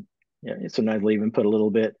burritos, and yeah, sometimes I'll even put a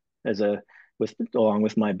little bit along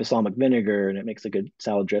with my balsamic vinegar, and it makes a good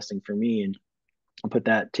salad dressing for me. And I'll put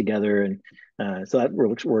that together, and so that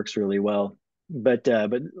works really well. But so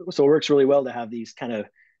it works really well to have these kind of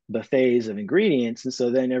buffets of ingredients, and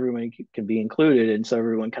so then everyone can be included, and so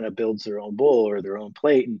everyone kind of builds their own bowl or their own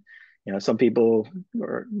plate. And you know, some people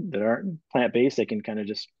that aren't plant-based, they can kind of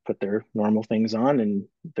just put their normal things on, and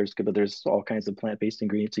there's all kinds of plant-based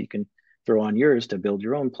ingredients that you can throw on yours to build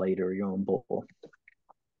your own plate or your own bowl.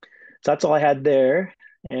 So that's all I had there,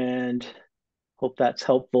 and hope that's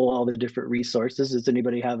helpful, all the different resources. Does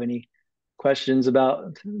anybody have any questions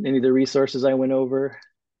about any of the resources I went over?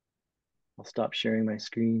 I'll stop sharing my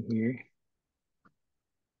screen here.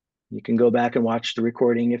 You can go back and watch the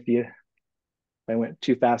recording if I went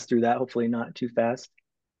too fast through that, hopefully not too fast.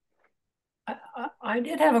 I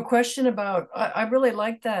did have a question about, I really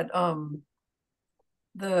like that,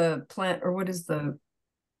 the plant, or what is the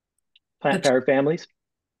Plant-powered families?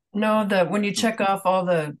 No, when you check off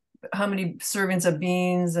how many servings of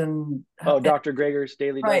beans and Dr. Greger's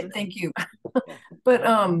daily right, dozen. thank you. But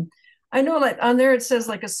I know like on there it says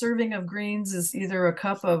like a serving of greens is either a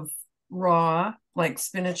cup of raw, like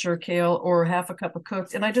spinach or kale, or half a cup of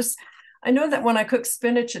cooked. And I know that when I cook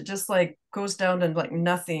spinach, it just like goes down to like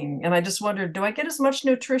nothing. And I just wondered, do I get as much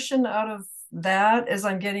nutrition out of that as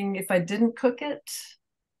I'm getting if I didn't cook it?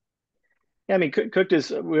 Yeah, I mean, cooked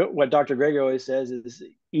is what Dr. Greger always says is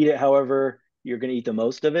eat it however you're going to eat the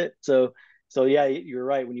most of it. So yeah, you're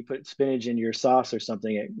right. When you put spinach in your sauce or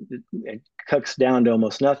something, it cooks down to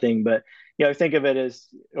almost nothing. But you know, think of it as,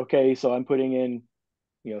 okay, so I'm putting in,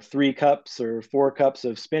 you know, 3 cups or 4 cups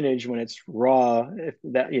of spinach when it's raw. If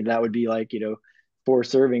that would be like, you know, 4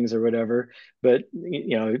 servings or whatever. But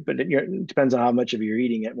you know, it depends on how much of you're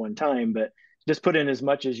eating at one time. But just put in as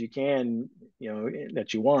much as you can, you know,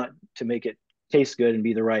 that you want to make it taste good and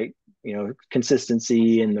be the right, you know,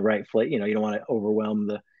 consistency and the right flavor. You know, you don't want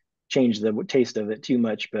to change the taste of it too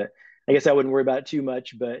much. But I guess I wouldn't worry about it too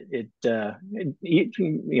much. But you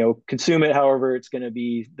know, consume it however it's going to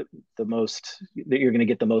be the most that you're going to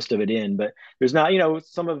get the most of it in. But there's not, you know,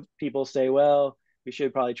 some of people say, well, we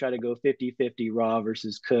should probably try to go 50-50 raw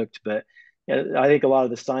versus cooked. But I think a lot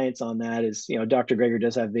of the science on that is, you know, Dr. Greger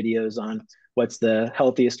does have videos on what's the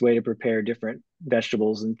healthiest way to prepare different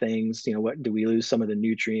vegetables and things. You know, what do we lose some of the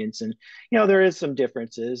nutrients? And, you know, there is some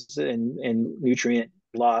differences in nutrient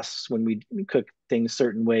loss when we cook things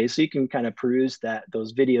certain ways. So you can kind of peruse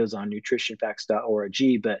those videos on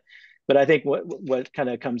nutritionfacts.org. But I think what kind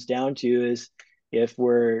of comes down to is if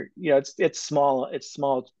we're, you know, it's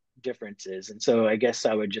small differences. And so I guess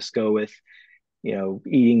I would just go with, you know,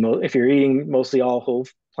 if you're eating mostly all whole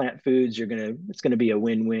plant foods, it's gonna be a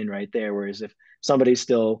win-win right there. Whereas if somebody's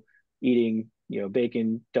still eating, you know,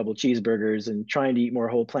 bacon double cheeseburgers and trying to eat more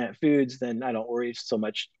whole plant foods, then I don't worry so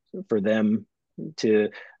much for them to,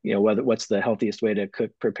 you know, what's the healthiest way to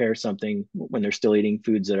prepare something when they're still eating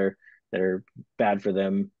foods that are bad for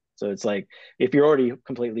them. So it's like if you're already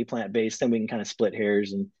completely plant-based, then we can kind of split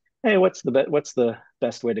hairs and, hey, what's the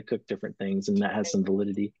best way to cook different things, and that has some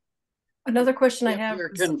validity. Another question I If have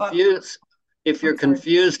you're is, confused, if you're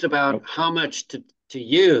confused about how much to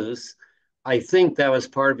use, I think that was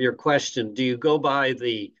part of your question. Do you go by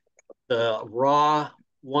the raw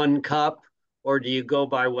 1 cup, or do you go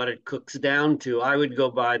by what it cooks down to? I would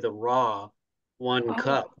go by the raw 1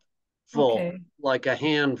 cup full, okay, like a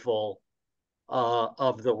handful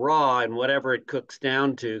of the raw, and whatever it cooks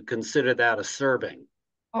down to, consider that a serving.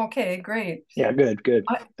 okay, great. Yeah, good.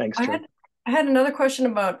 Thanks, I Joe. I had another question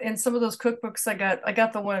about in some of those cookbooks I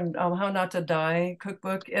got the one How Not to Die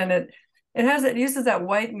cookbook, and it uses that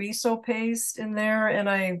white miso paste in there, and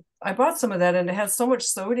I bought some of that, and it has so much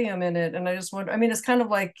sodium in it, and I just wonder, I mean, it's kind of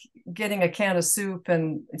like getting a can of soup,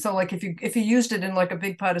 and so like if you used it in like a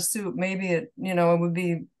big pot of soup, maybe it, you know, it would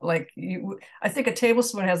be like I think a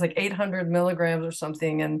tablespoon has like 800 milligrams or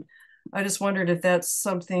something, and I just wondered if that's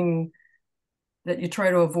something that you try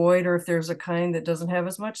to avoid, or if there's a kind that doesn't have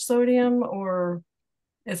as much sodium, or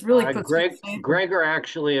it's really puts Greger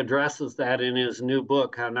actually addresses that in his new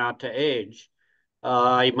book, How Not to Age.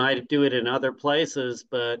 He might do it in other places,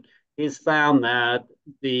 but he's found that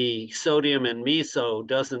the sodium in miso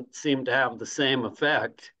doesn't seem to have the same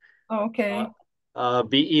effect. okay.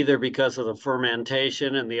 either because of the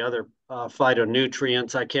fermentation and the other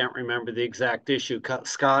phytonutrients. I can't remember the exact issue.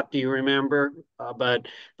 Scott, do you remember? But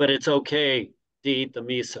it's okay to eat the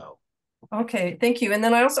miso. Okay, thank you. And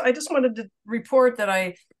then I just wanted to report that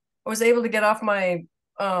I was able to get off my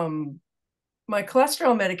my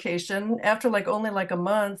cholesterol medication after only a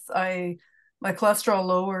month. My cholesterol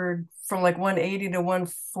lowered from 180 to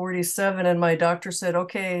 147, and my doctor said,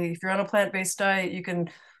 okay, if you're on a plant-based diet, you can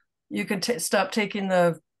stop taking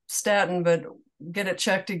the statin, but get it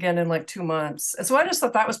checked again in 2 months. And so I just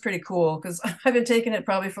thought that was pretty cool, because I've been taking it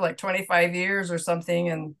probably for 25 years or something.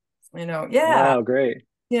 And yeah. Wow, great.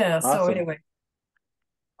 Yeah. Awesome. So anyway,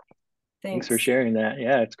 thanks for sharing that.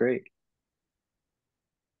 Yeah, it's great.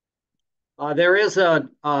 There is a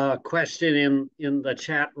question in the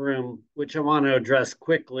chat room, which I want to address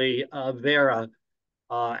quickly. Vera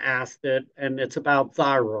asked it, and it's about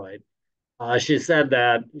thyroid. She said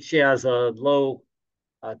that she has a low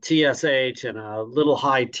TSH and a little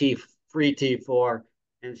high free T4,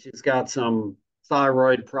 and she's got some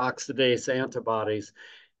thyroid peroxidase antibodies.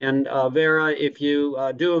 And Vera, if you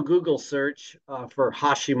do a Google search for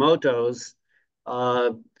Hashimoto's,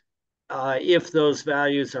 if those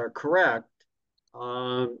values are correct,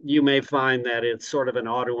 you may find that it's sort of an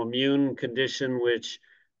autoimmune condition, which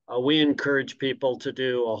we encourage people to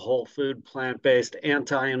do a whole food, plant-based,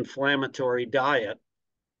 anti-inflammatory diet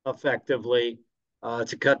effectively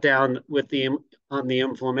to cut down on the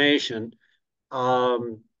inflammation.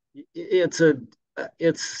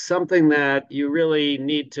 It's something that you really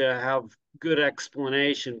need to have good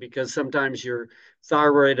explanation, because sometimes your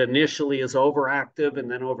thyroid initially is overactive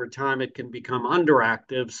and then over time it can become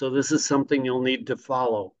underactive. So this is something you'll need to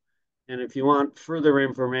follow. And if you want further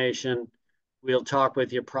information, we'll talk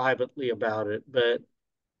with you privately about it. But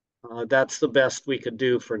that's the best we could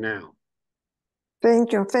do for now.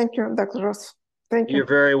 Thank you, Dr. Ross. Thank you. You're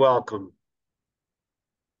very welcome.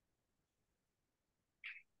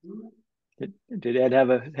 Did Ed have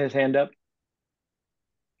his hand up?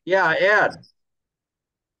 Yeah, Ed.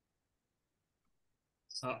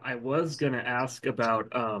 I was going to ask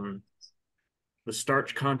about the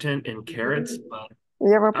starch content in carrots, but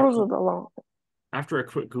after a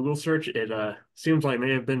quick Google search, it seems like I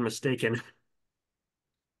may have been mistaken.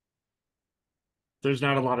 There's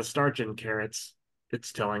not a lot of starch in carrots,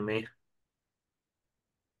 it's telling me.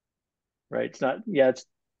 Right. It's not,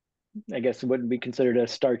 I guess it wouldn't be considered a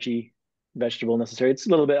starchy vegetable necessarily. It's a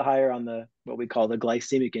little bit higher on what we call the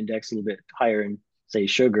glycemic index, a little bit higher in, say,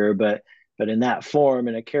 sugar, but in that form,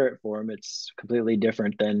 in a carrot form, it's completely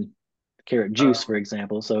different than carrot juice, for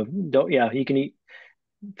example. So you can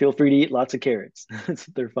feel free to eat lots of carrots.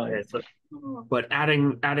 They're fine. Yeah, but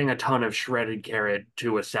adding a ton of shredded carrot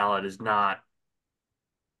to a salad is not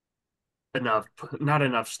enough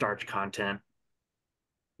starch content.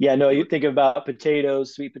 Yeah, no, you think about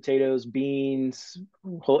potatoes, sweet potatoes, beans,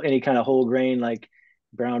 any kind of whole grain like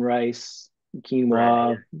brown rice,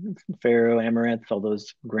 quinoa, farro, amaranth, all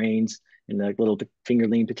those grains, and like little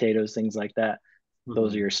fingerling potatoes, things like that.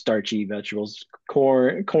 Those are your starchy vegetables.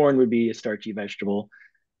 Corn would be a starchy vegetable.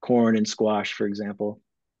 Corn and squash, for example.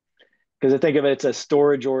 Because I think of it, it's a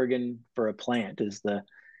storage organ for a plant and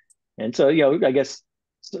so, I guess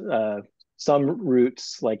some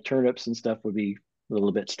roots like turnips and stuff would be a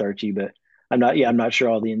little bit starchy, but I'm not sure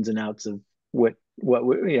all the ins and outs of what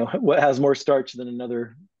has more starch than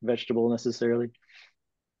another vegetable necessarily.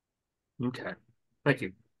 Okay, thank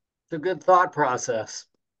you. It's a good thought process.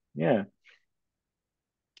 Yeah.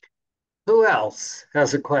 Who else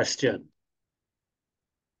has a question?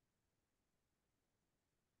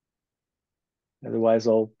 Otherwise,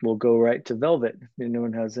 we'll go right to Velvet. If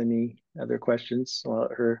anyone has any other questions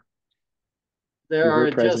about her. There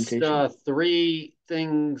are just 3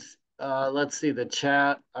 things. Let's see the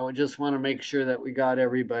chat. I would just want to make sure that we got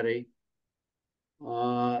everybody.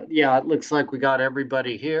 Yeah, it looks like we got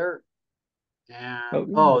everybody here.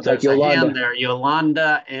 And there's a hand there,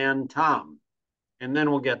 Yolanda and Tom. And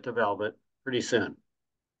then we'll get to Velvet pretty soon.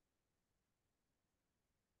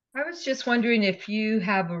 I was just wondering if you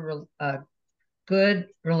have a good,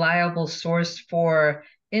 reliable source for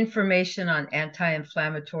information on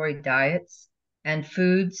anti-inflammatory diets and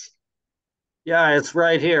foods. Yeah, it's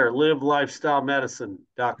right here,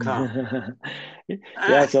 livelifestylemedicine.com.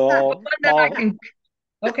 Yeah, so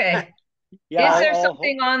okay. Yeah, is there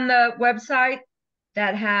something on the website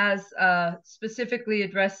that has specifically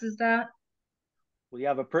addresses that?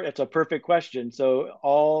 Well, it's a perfect question. So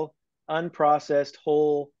all unprocessed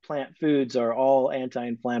whole plant foods are all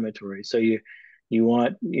anti-inflammatory. So you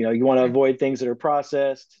want to avoid things that are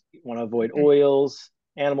processed. You want to avoid oils,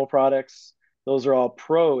 animal products, those are all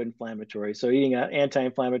pro-inflammatory. So eating an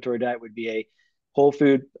anti-inflammatory diet would be a whole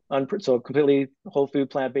food, so completely whole food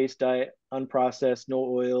plant-based diet, unprocessed, no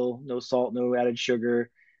oil, no salt, no added sugar.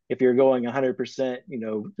 If you're going 100%,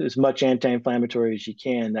 as much anti-inflammatory as you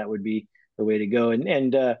can, that would be the way to go.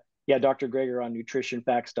 And yeah, Dr. Greger on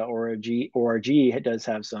nutritionfacts.org does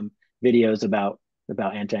have some videos about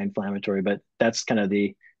anti-inflammatory, but that's kind of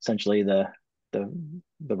essentially the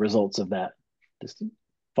results of that. Just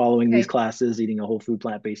following these classes, eating a whole food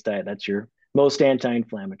plant-based diet, that's your most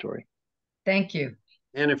anti-inflammatory. Thank you.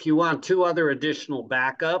 And if you want 2 other additional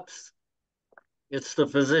backups, it's the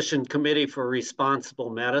Physician Committee for Responsible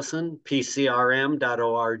Medicine,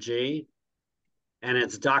 pcrm.org, and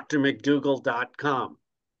it's drmcdougall.com.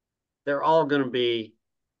 They're all going to be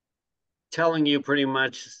telling you pretty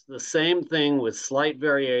much the same thing with slight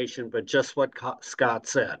variation, but just what Scott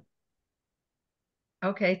said.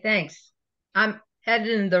 Okay, thanks. I'm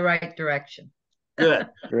headed in the right direction. Good.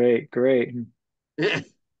 Great. Can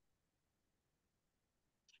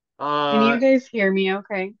you guys hear me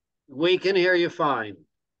okay? We can hear you fine.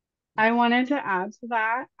 I wanted to add to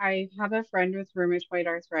that. I have a friend with rheumatoid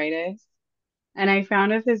arthritis, and I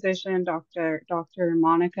found a physician, Dr.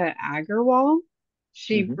 Monica Agarwal.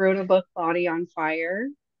 She wrote a book, Body on Fire,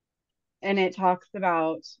 and it talks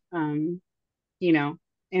about,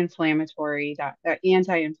 anti-inflammatory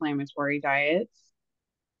diets.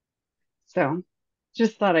 So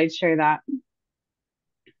just thought I'd share that.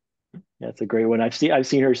 That's a great one. I've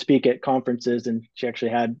seen her speak at conferences, and she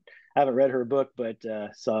actually I haven't read her book, but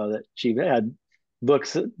saw that she had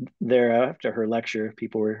books there after her lecture.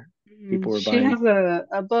 People were buying. She has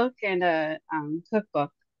a book and a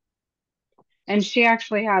cookbook, and she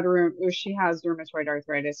actually she has rheumatoid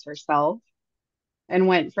arthritis herself, and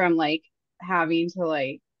went from having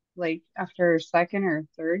to after her second or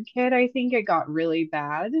third kid, I think it got really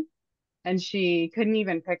bad, and she couldn't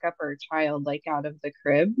even pick up her child out of the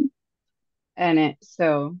crib. And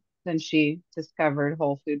so then she discovered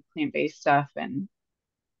whole food plant-based stuff, and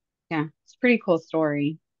yeah, it's a pretty cool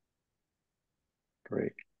story.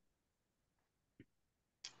 Great.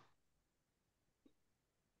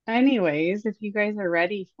 Anyways, if you guys are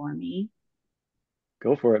ready for me.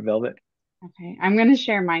 Go for it, Velvet. Okay, I'm going to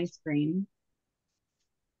share my screen.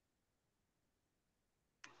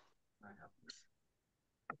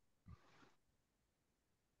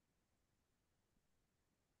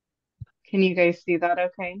 Can you guys see that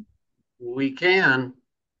okay? We can.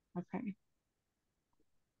 Okay.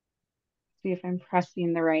 See if I'm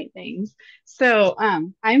pressing the right things. So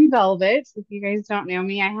I'm Velvet. If you guys don't know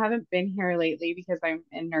me, I haven't been here lately because I'm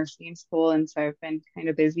in nursing school, and so I've been kind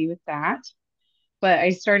of busy with that. But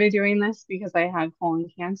I started doing this because I had colon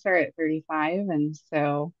cancer at 35, and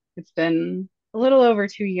so it's been a little over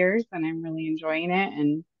 2 years, and I'm really enjoying it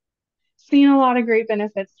and seeing a lot of great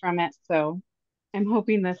benefits from it. So I'm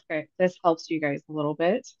hoping this helps you guys a little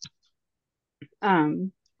bit.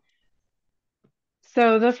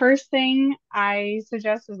 So the first thing I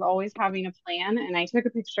suggest is always having a plan. And I took a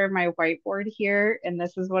picture of my whiteboard here, and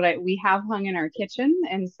this is what we have hung in our kitchen.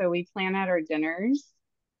 And so we plan out our dinners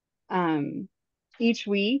each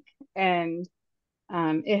week, and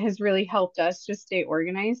it has really helped us just stay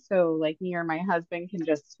organized. So me or my husband can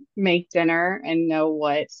just make dinner and know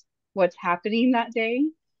what's happening that day.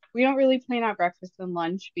 We don't really plan out breakfast and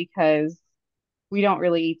lunch because we don't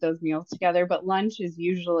really eat those meals together, but lunch is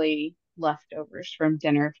usually leftovers from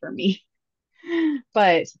dinner for me.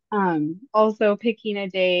 But also picking a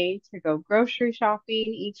day to go grocery shopping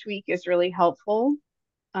each week is really helpful.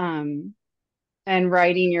 And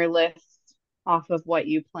writing your list off of what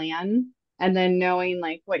you plan, and then knowing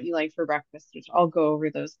what you like for breakfast, which I'll go over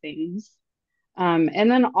those things.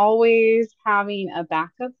 And then always having a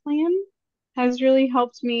backup plan has really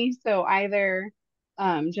helped me. So either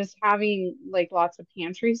just having lots of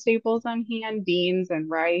pantry staples on hand, beans and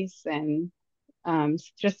rice, and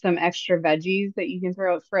just some extra veggies that you can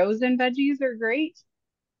throw out. Frozen veggies are great.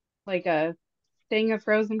 Like a thing of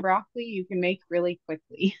frozen broccoli you can make really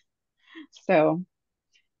quickly. So,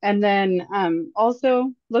 and then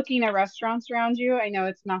also looking at restaurants around you. I know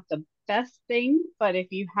it's not the best thing, but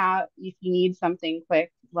if you need something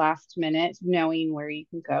quick last minute, knowing where you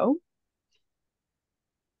can go.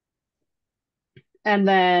 And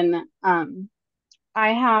then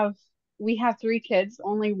we have 3 kids,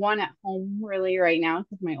 only one at home really right now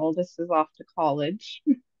because my oldest is off to college.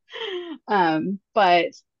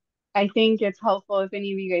 But I think it's helpful if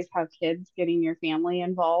any of you guys have kids, getting your family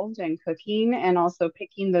involved in cooking and also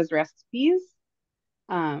picking those recipes.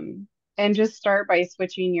 And just start by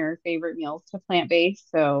switching your favorite meals to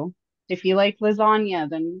plant-based. So if you like lasagna,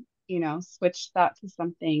 then switch that to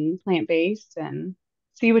something plant-based and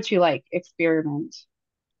see what you like, experiment.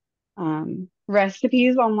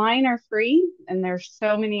 Recipes online are free, and there's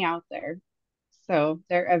so many out there. So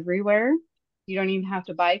they're everywhere. You don't even have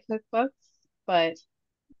to buy cookbooks, but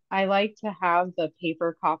I like to have the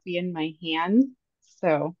paper copy in my hand.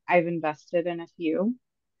 So I've invested in a few.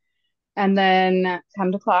 And then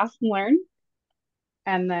come to class and learn.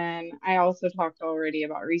 And then I also talked already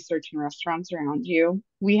about researching restaurants around you.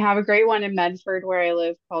 We have a great one in Medford where I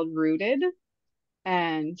live called Rooted,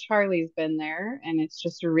 and Charlie's been there, and it's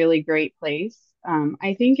just a really great place.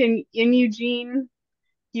 I think in Eugene,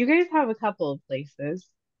 you guys have a couple of places,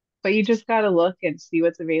 but you just got to look and see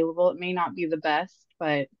what's available. It may not be the best,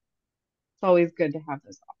 but it's always good to have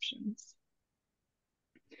those options.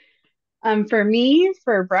 For me,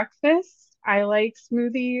 for breakfast, I like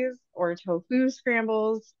smoothies or tofu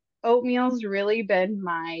scrambles. Oatmeal's really been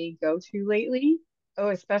my go-to lately. Oh,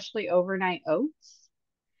 especially overnight oats.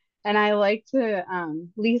 And I like to,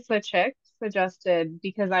 Lisa Chick suggested,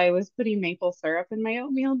 because I was putting maple syrup in my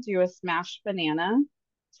oatmeal, do a smashed banana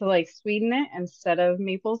to like sweeten it instead of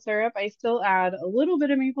maple syrup. I still add a little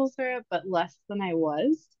bit of maple syrup, but less than I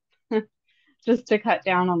was, just to cut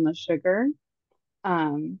down on the sugar.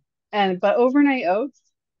 But overnight oats,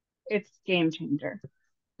 it's game changer.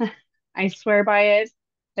 I swear by it,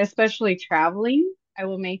 especially traveling. I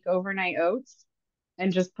will make overnight oats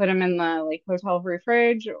and just put them in the like hotel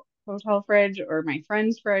fridge or my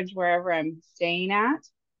friend's fridge, wherever I'm staying at.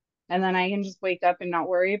 And then I can just wake up and not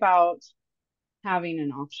worry about having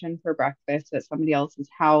an option for breakfast at somebody else's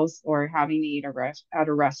house or having to eat at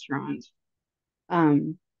a restaurant.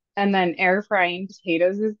 And then air frying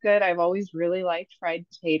potatoes is good. I've always really liked fried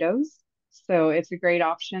potatoes. So it's a great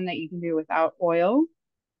option that you can do without oil.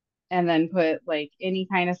 And then put like any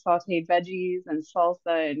kind of sauteed veggies and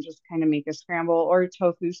salsa and just kind of make a scramble or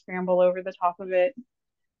tofu scramble over the top of it.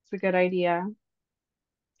 It's a good idea.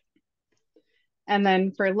 And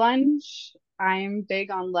then for lunch, I'm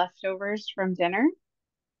big on leftovers from dinner.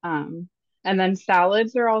 And then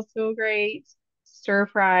salads are also great. Stir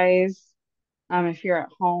fries. If you're at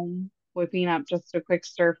home, whipping up just a quick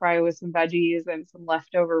stir fry with some veggies and some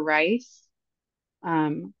leftover rice.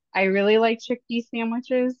 I really like chickpea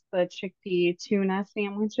sandwiches, the chickpea tuna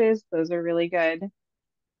sandwiches. Those are really good.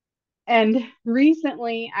 And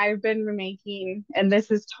recently I've been making, and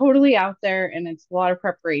this is totally out there and it's a lot of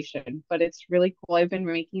preparation, but it's really cool. I've been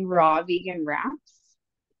making raw vegan wraps,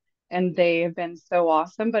 and they have been so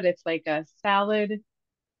awesome. But it's like a salad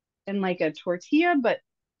and like a tortilla, but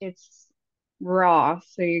it's raw.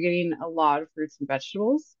 So you're getting a lot of fruits and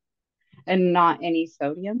vegetables and not any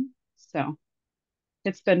sodium. So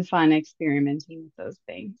it's been fun experimenting with those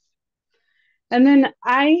things. And then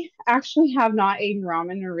I actually have not eaten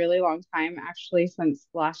ramen in a really long time, actually since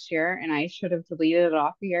last year, and I should have deleted it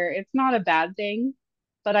off here. It's not a bad thing,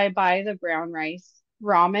 but I buy the brown rice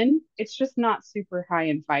ramen. It's just not super high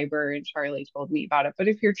in fiber, and Charlie told me about it. But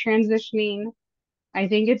if you're transitioning, I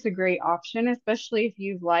think it's a great option, especially if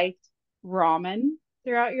you've liked ramen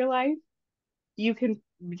throughout your life. You can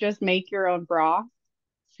just make your own broth,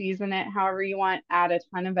 season it however you want, add a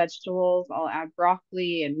ton of vegetables. I'll add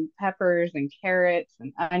broccoli and peppers and carrots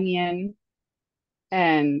and onion,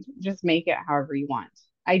 and just make it however you want.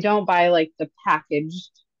 I don't buy like the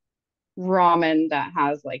packaged ramen that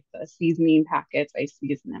has like the seasoning packets. I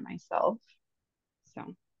season it myself.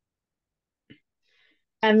 So,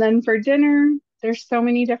 and then for dinner, there's so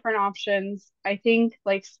many different options. I think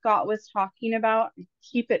like Scott was talking about,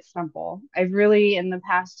 keep it simple. I've really, in the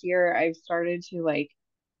past year, I've started to like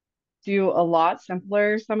do a lot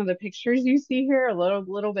simpler. Some of the pictures you see here are a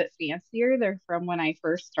little bit fancier. They're from when I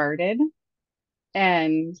first started.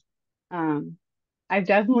 And I've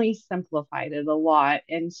definitely simplified it a lot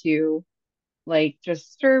into like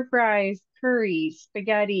just stir fries, curry,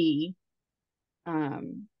 spaghetti,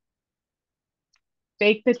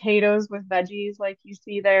 baked potatoes with veggies like you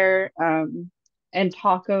see there, and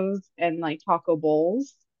tacos and like taco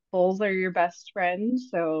bowls. Bowls are your best friend.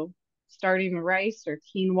 So starting with rice or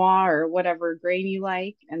quinoa or whatever grain you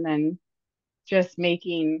like, and then just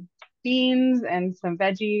making beans and some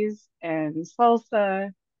veggies and salsa,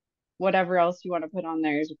 whatever else you want to put on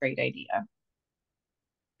there is a great idea.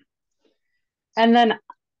 And then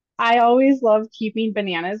I always love keeping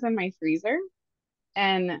bananas in my freezer,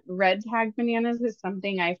 and red tag bananas is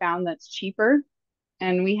something I found that's cheaper.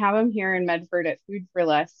 And we have them here in Medford at Food for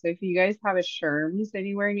Less. So if you guys have a Sherm's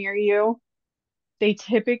anywhere near you, they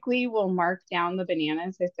typically will mark down the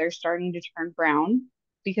bananas if they're starting to turn brown.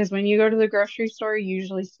 Because when you go to the grocery store, you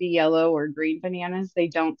usually see yellow or green bananas. They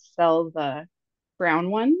don't sell the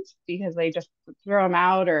brown ones because they just throw them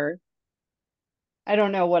out, or I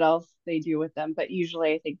don't know what else they do with them, but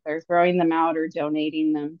usually I think they're throwing them out or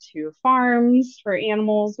donating them to farms for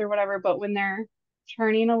animals or whatever. But when they're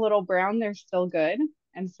turning a little brown, they're still good.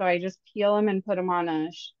 And so I just peel them and put them on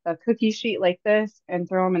a cookie sheet like this and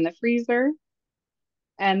throw them in the freezer.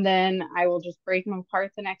 And then I will just break them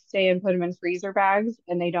apart the next day and put them in freezer bags,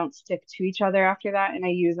 and they don't stick to each other after that. And I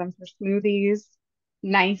use them for smoothies.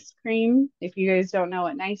 Nice cream. If you guys don't know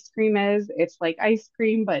what nice cream is, it's like ice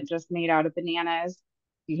cream, but just made out of bananas.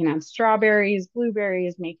 You can have strawberries,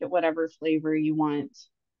 blueberries, make it whatever flavor you want.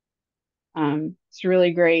 It's a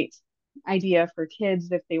really great idea for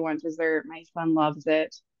kids if they want dessert. My son loves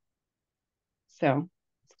it. So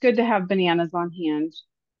it's good to have bananas on hand.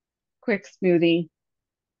 Quick smoothie.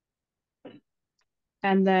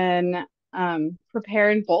 And then prepare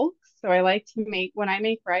in bulk. So I like to make, when I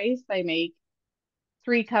make rice, I make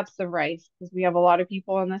 3 cups of rice because we have a lot of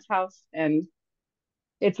people in this house and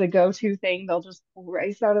it's a go-to thing. They'll just pull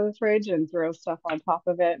rice out of the fridge and throw stuff on top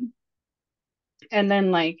of it. And then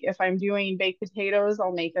like if I'm doing baked potatoes,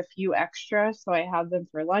 I'll make a few extra so I have them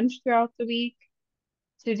for lunch throughout the week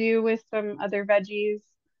to do with some other veggies.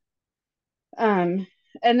 And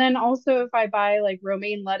then also if I buy like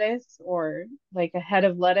romaine lettuce or like a head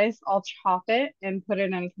of lettuce, I'll chop it and put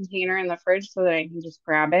it in a container in the fridge so that I can just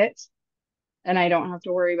grab it. And I don't have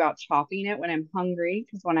to worry about chopping it when I'm hungry,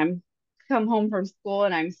 because when I'm come home from school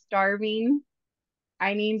and I'm starving,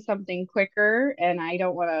 I need something quicker and I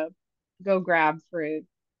don't want to go grab for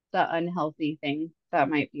the unhealthy thing that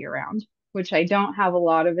might be around, which I don't have a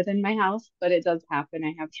lot of it in my house, but it does happen.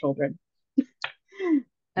 I have children.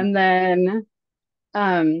 And then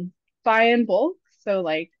buy in bulk. So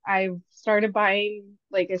like I've started buying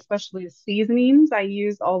like especially the seasonings I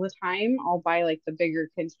use all the time. I'll buy like the bigger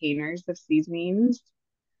containers of seasonings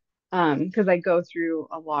because I go through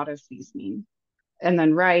a lot of seasoning. And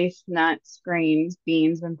then rice, nuts, grains,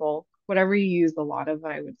 beans in bulk, whatever you use a lot of,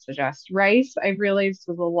 I would suggest. Rice, I've realized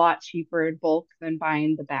was a lot cheaper in bulk than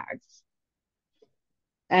buying the bags.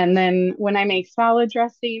 And then when I make salad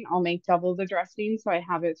dressing, I'll make double the dressing so I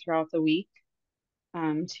have it throughout the week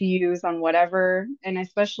to use on whatever. And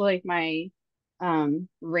especially like my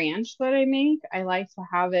ranch that I make, I like to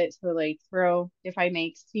have it to like throw, if I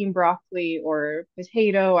make steamed broccoli or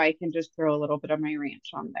potato, I can just throw a little bit of my ranch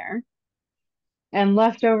on there. And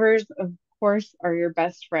leftovers, of course, are your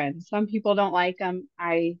best friend. Some people don't like them.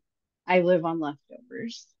 I live on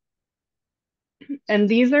leftovers. And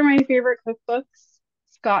these are my favorite cookbooks.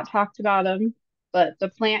 Scott talked about them, but the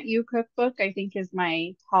Plant You cookbook I think is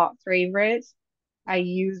my top favorite. I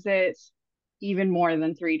use it even more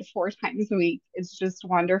than 3 to 4 times a week. It's just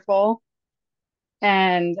wonderful.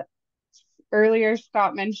 And earlier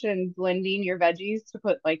Scott mentioned blending your veggies to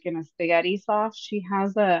put like in a spaghetti sauce. She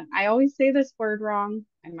has I always say this word wrong.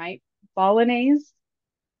 Bolognese.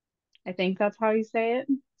 I think that's how you say it.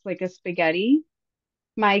 It's like a spaghetti.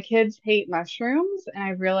 My kids hate mushrooms, and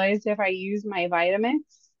I've realized if I use my Vitamix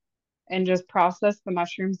and just process the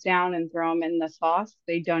mushrooms down and throw them in the sauce,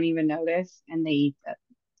 they don't even notice and they eat it.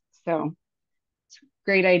 So it's a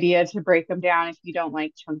great idea to break them down if you don't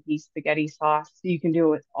like chunky spaghetti sauce. You can do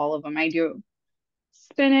it with all of them. I do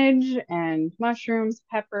spinach and mushrooms,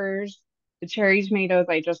 peppers, the cherry tomatoes.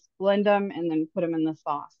 I just blend them and then put them in the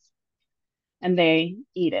sauce and they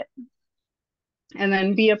eat it. And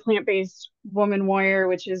then Be a Plant-Based Woman Warrior,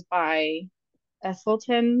 which is by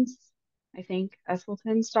Esseltyn's, I think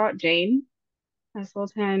Jane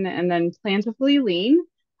Esseltyn, and then Plantifully Lean.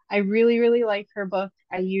 I really, really like her book.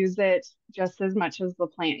 I use it just as much as the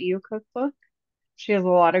Plant You cookbook. She has a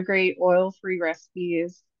lot of great oil-free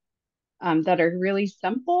recipes that are really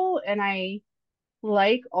simple. And I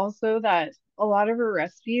like also that a lot of her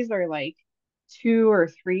recipes are like 2 or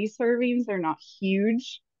 3 servings. They're not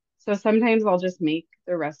huge. So sometimes I'll just make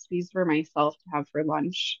the recipes for myself to have for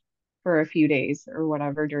lunch for a few days or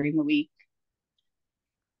whatever during the week.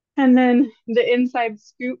 And then The Inside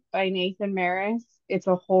Scoop by Nathan Maris. It's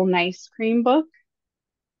a whole nice cream book.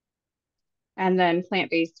 And then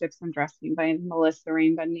Plant-Based Dips and Dressing by Melissa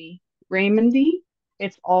Raymondy.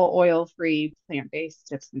 It's all oil-free plant-based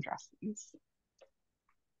dips and dressings.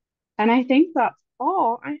 And I think that's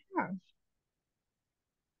all I have.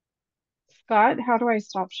 Scott, how do I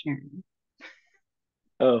stop sharing?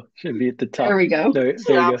 Oh, should be at the top. There we go. There you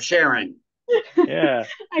Stop go. sharing. Yeah,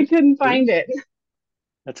 I couldn't find it.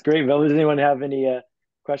 that's great. Velvet, does anyone have any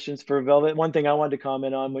questions for Velvet? One thing I wanted to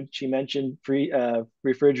comment on when she mentioned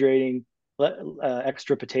refrigerating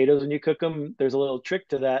extra potatoes when you cook them, there's a little trick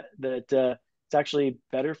to that it's actually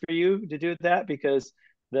better for you to do that because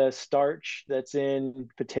the starch that's in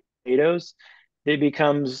potatoes it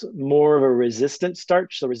becomes more of a resistant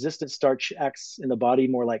starch. So resistant starch acts in the body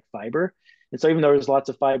more like fiber. And so even though there's lots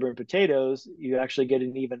of fiber in potatoes, you actually get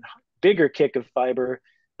an even bigger kick of fiber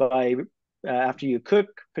by after you cook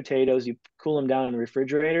potatoes, you cool them down in the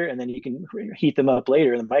refrigerator, and then you can heat them up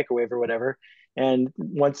later in the microwave or whatever. And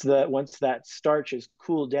once that starch is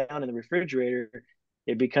cooled down in the refrigerator,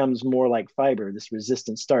 it becomes more like fiber, this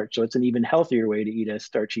resistant starch. So it's an even healthier way to eat a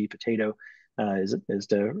starchy potato, is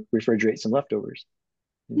to refrigerate some leftovers.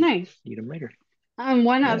 Nice. Eat them later.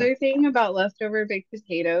 One Yeah. other thing about leftover baked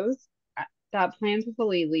potatoes, that Plans with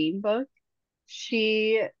Lean book,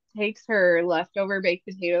 she takes her leftover baked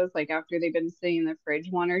potatoes, like after they've been sitting in the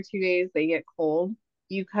fridge 1 or 2 days, they get cold.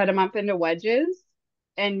 You cut them up into wedges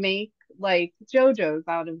and make like JoJo's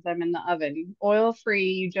out of them in the oven. Oil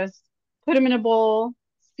free, you just put them in a bowl,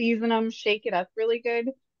 season them, shake it up really good,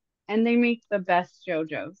 and they make the best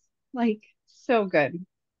JoJo's. Like, so good.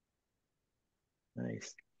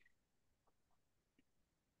 Nice.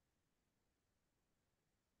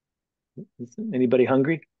 Anybody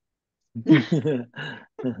hungry? I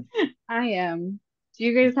am. Do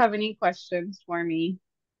you guys have any questions for me?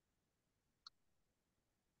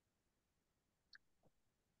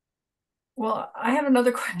 Well, I have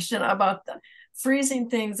another question about the freezing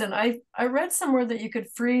things, and I read somewhere that you could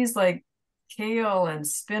freeze like kale and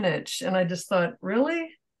spinach, and I just thought, really?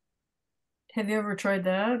 Have you ever tried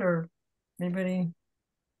that, or anybody?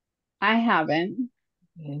 I haven't.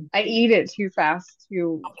 Okay. I eat it too fast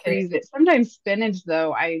to freeze it. Sometimes spinach,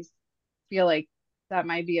 though, I feel like that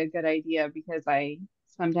might be a good idea because I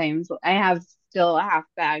have still a half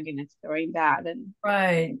bag and it's going bad. And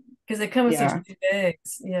Right, because they come in yeah. such big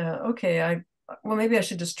bags. Yeah, okay. Well, maybe I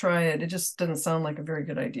should just try it. It just doesn't sound like a very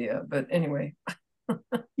good idea, but anyway.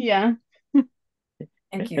 Yeah.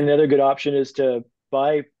 Thank you. And the other good option is to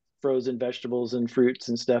buy frozen vegetables and fruits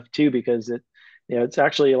and stuff too, because it's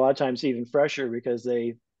actually a lot of times even fresher because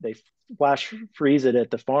they flash freeze it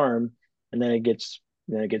at the farm, and then it gets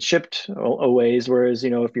shipped a ways. Whereas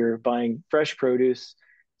if you're buying fresh produce,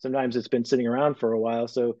 sometimes it's been sitting around for a while.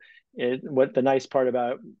 So what the nice part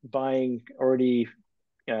about buying already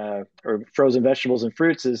or frozen vegetables and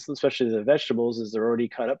fruits is, especially the vegetables, is they're already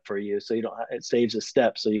cut up for you, so you don't. It saves a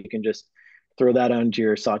step, so you can just throw that onto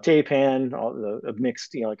your saute pan, all the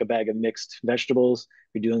mixed, like a bag of mixed vegetables.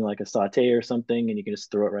 If you're doing like a saute or something, and you can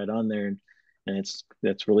just throw it right on there, and it's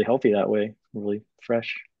really healthy that way, really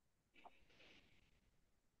fresh.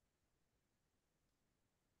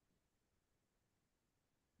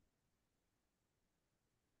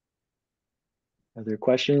 Are there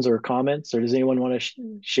questions or comments, or does anyone want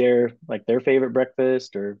to share like their favorite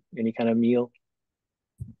breakfast or any kind of meal?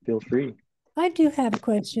 Feel free. I do have a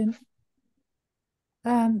question.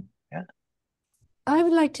 Yeah. I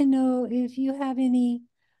would like to know if you have any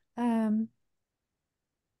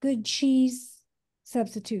good cheese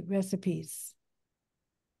substitute recipes.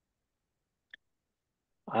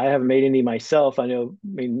 I haven't made any myself. I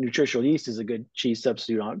mean, nutritional yeast is a good cheese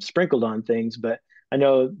substitute sprinkled on things, but I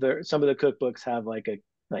know some of the cookbooks have like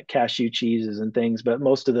cashew cheeses and things, but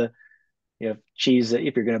most of the cheese that,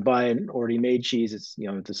 if you're going to buy an already made cheese, it's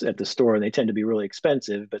at the store, and they tend to be really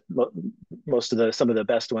expensive. But some of the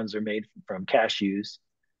best ones are made from cashews.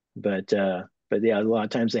 But yeah, a lot of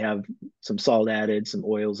times they have some salt added, some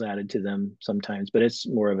oils added to them sometimes. But it's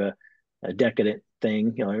more of a decadent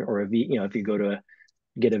thing, or if you go to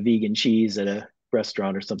get a vegan cheese at a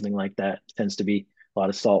restaurant or something like that, it tends to be a lot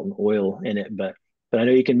of salt and oil in it. But I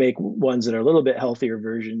know you can make ones that are a little bit healthier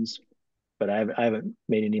versions, but I haven't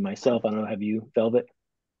made any myself. I don't know. Have you, Velvet?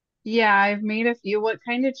 Yeah, I've made a few. What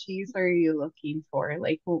kind of cheese are you looking for?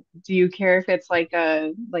 Like, do you care if it's like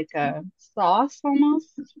a sauce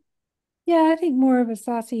almost? Yeah, I think more of a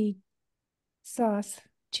saucy sauce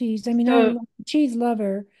cheese. I mean, I'm a cheese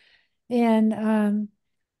lover, and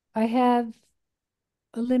I have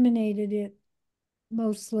eliminated it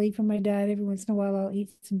mostly from my diet. Every once in a while, I'll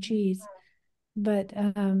eat some cheese, but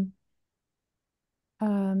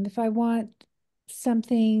if I want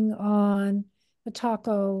something on a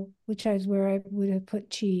taco, which is where I would have put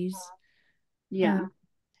cheese. Yeah.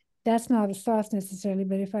 That's not a sauce necessarily,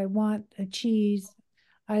 but if I want a cheese,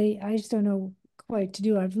 I just don't know quite to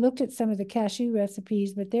do. I've looked at some of the cashew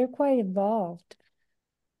recipes, but they're quite involved,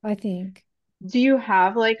 I think. Do you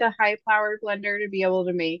have like a high powered blender to be able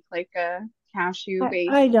to make like a cashew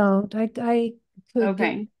based? I don't. I could get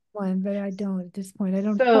Okay. one, but I don't at this point. I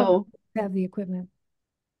don't So have the equipment.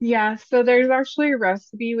 yeah, so there's actually a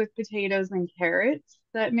recipe with potatoes and carrots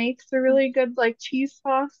that makes a really good like cheese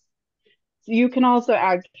sauce. You can also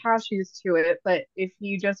add cashews to it, but if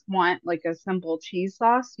you just want like a simple cheese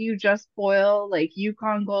sauce, you just boil like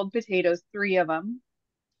Yukon Gold potatoes, 3 of them.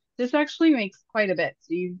 This actually makes quite a bit.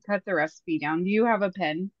 So you cut the recipe down. Do you have a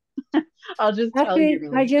pen? I'll just tell you Actually,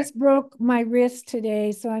 really I quick. just broke my wrist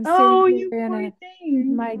today, so I'm Oh, sitting you here in poor a,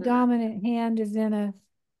 thing. my dominant hand is in a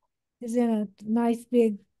nice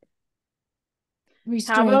big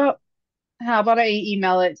How restraint. about I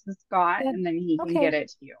email it to Scott That, and then he can okay, get it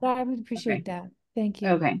to you. I would Okay. appreciate that. Thank you.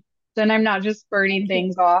 Okay. Then I'm not just burning Thank you.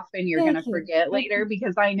 things off and you're Thank gonna you. forget Thank later you.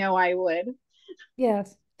 because I know I would.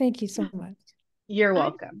 Yes, thank you so much. You're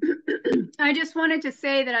welcome. I just wanted to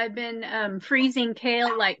say that I've been freezing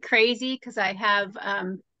kale like crazy because I have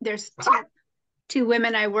there's two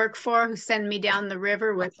women I work for who send me down the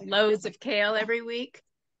river with loads of kale every week,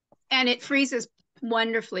 and it freezes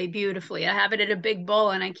wonderfully, beautifully. I have it in a big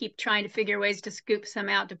bowl, and I keep trying to figure ways to scoop some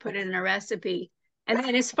out to put it in a recipe. And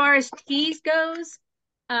then as far as teas goes,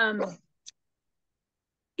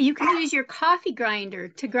 you can use your coffee grinder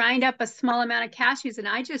to grind up a small amount of cashews. And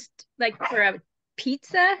I just, like for a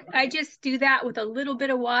pizza, I just do that with a little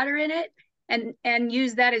bit of water in it and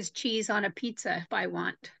use that as cheese on a pizza if I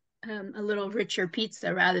want a little richer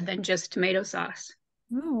pizza rather than just tomato sauce.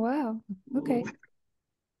 Oh, wow. Okay.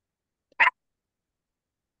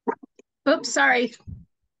 Oops, sorry.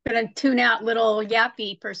 Gonna tune out little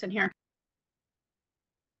yappy person here.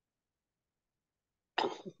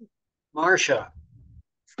 Marcia.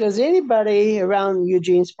 Does anybody around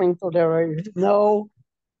Eugene, Springfield area know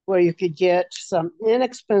where you could get some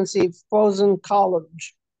inexpensive frozen collard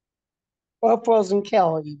or frozen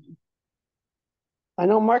kale? I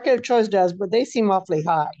know Market of Choice does, but they seem awfully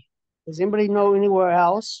high. Does anybody know anywhere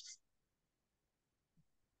else?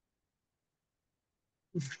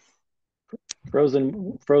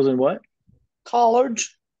 Frozen what?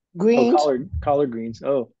 Collards, greens. Oh, collard greens.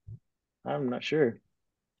 Oh, I'm not sure.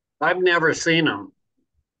 I've never seen them,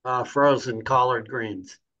 frozen collard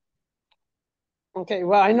greens. Okay,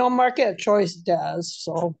 well, I know Market of Choice does,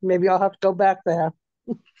 so maybe I'll have to go back there.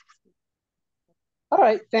 All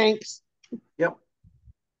right, thanks. Yep.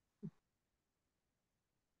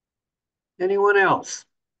 Anyone else?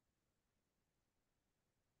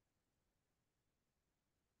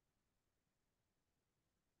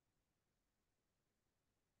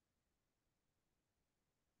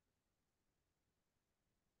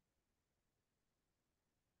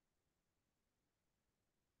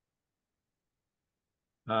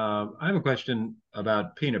 I have a question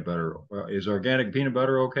about peanut butter. Is organic peanut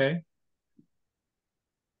butter okay?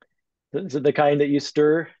 Is it the kind that you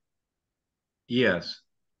stir? Yes.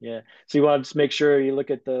 Yeah. So you want to just make sure you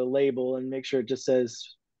look at the label and make sure it just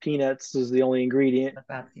says peanuts is the only ingredient,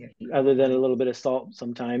 other than a little bit of salt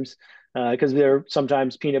sometimes, because there are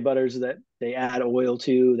sometimes peanut butters that they add oil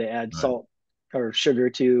to, they add salt or sugar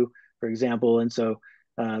to, for example. And so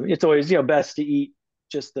it's always best to eat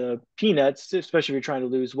just the peanuts, especially if you're trying to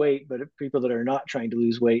lose weight. But if people that are not trying to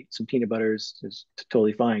lose weight, some peanut butter is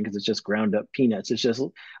totally fine because it's just ground up peanuts. It's just a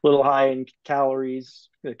little high in calories.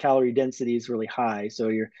 The calorie density is really high,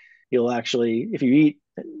 so you'll actually, if you eat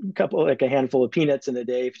a handful of peanuts in a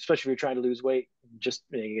day, especially if you're trying to lose weight, just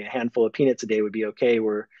a handful of peanuts a day would be okay.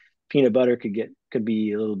 Where peanut butter could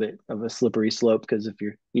be a little bit of a slippery slope, because if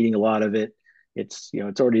you're eating a lot of it, it's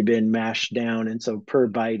already been mashed down, and so per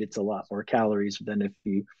bite it's a lot more calories than if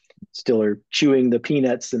you still are chewing the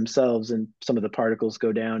peanuts themselves, and some of the particles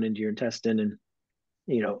go down into your intestine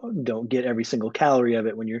and don't get every single calorie of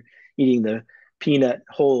it when you're eating the peanut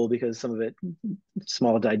whole, because some of it,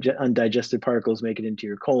 small undigested particles, make it into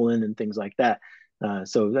your colon and things like that.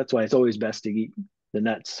 So that's why it's always best to eat the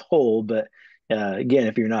nuts whole. But again,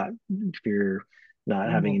 if you're not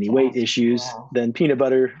having any weight issues, then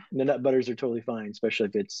the nut butters are totally fine, especially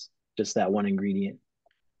if it's just that one ingredient.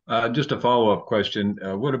 Just a follow-up question.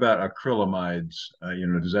 What about acrylamides?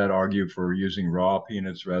 Does that argue for using raw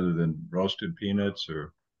peanuts rather than roasted peanuts,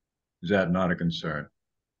 or is that not a concern?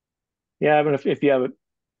 Yeah, I mean, if you have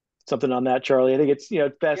something on that, Charlie, I think it's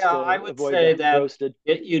best to I would avoid say that roasted.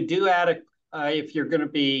 You do add if you're going to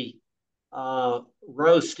be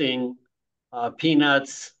roasting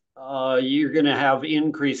peanuts, you're going to have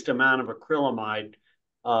increased amount of acrylamide,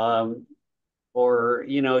 or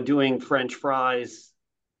doing French fries.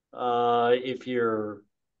 If you're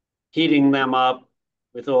heating them up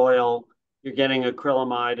with oil, you're getting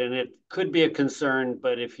acrylamide, and it could be a concern,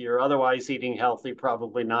 but if you're otherwise eating healthy,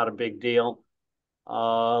 probably not a big deal.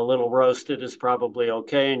 A little roasted is probably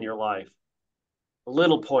okay in your life. A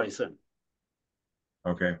little poison.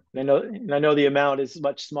 Okay. I know the amount is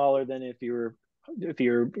much smaller than if you're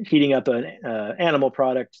heating up an animal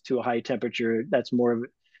product to a high temperature. That's more of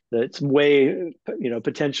that's way,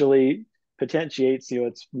 potentiates,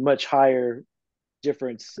 it's much higher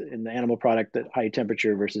difference in the animal product at high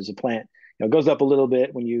temperature versus a plant. It goes up a little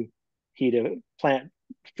bit when you heat a plant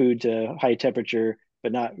food to high temperature,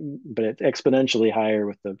 but it's exponentially higher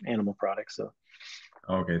with the animal product. So,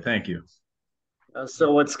 okay, thank you.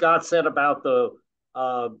 So what Scott said about the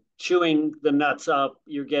chewing the nuts up,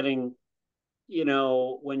 you're getting,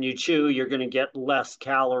 when you chew, you're going to get less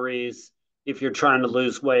calories if you're trying to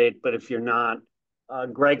lose weight. But if you're not,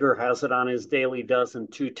 Gregor has it on his daily dozen,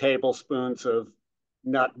 2 tablespoons of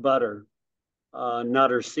nut butter,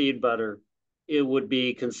 nut or seed butter. It would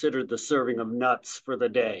be considered the serving of nuts for the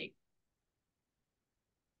day.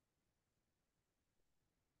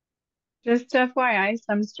 Just FYI,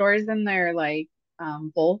 some stores in their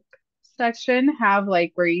bulk section have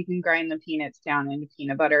where you can grind the peanuts down into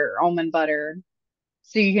peanut butter or almond butter.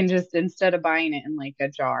 So you can just, instead of buying it in a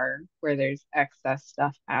jar where there's excess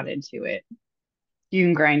stuff added to it, you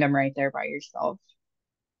can grind them right there by yourself.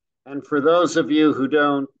 And for those of you who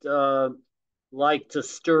don't like to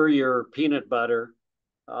stir your peanut butter,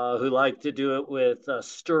 who like to do it with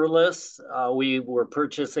stirless, we were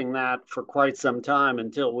purchasing that for quite some time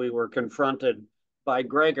until we were confronted by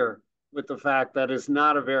Gregor with the fact that it's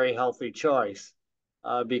not a very healthy choice,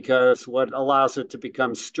 because what allows it to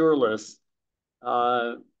become stirless,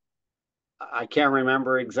 I can't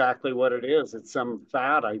remember exactly what it is. It's some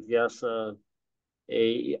fat, I guess. I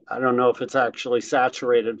don't know if it's actually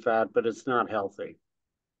saturated fat, but it's not healthy.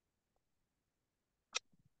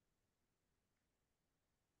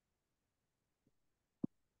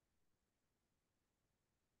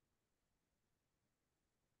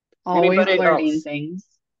 Always Anybody learning else? things.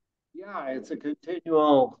 Yeah, it's a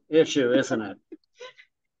continual issue, isn't it?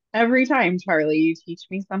 Every time, Charlie, you teach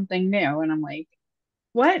me something new, and I'm like,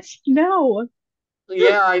 what? No.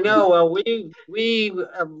 Yeah, I know. Well, we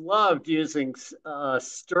have loved using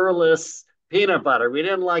stirless peanut butter. We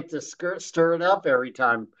didn't like to stir it up every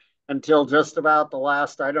time until just about the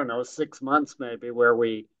last, I don't know, 6 months maybe, where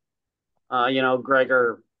we,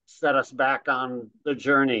 Gregor set us back on the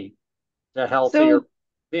journey to healthier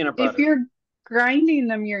peanut butter. If you're grinding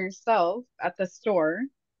them yourself at the store,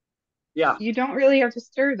 yeah, you don't really have to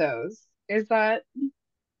stir those. Is that?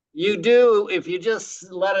 You do if you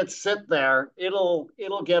just let it sit there. It'll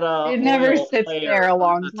get a. It never oil sits layer there a on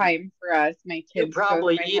long the top. time for us. My You kids,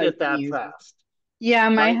 probably my eat it husband that uses. fast. Yeah,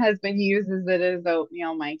 my right? husband uses it as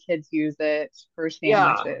oatmeal. My kids use it for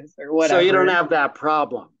Yeah, sandwiches or whatever. so you don't have that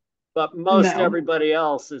problem. But most No. everybody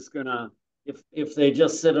else is gonna, if they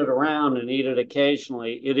just sit it around and eat it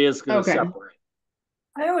occasionally, it is gonna Okay. separate.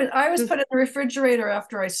 I always put it in the refrigerator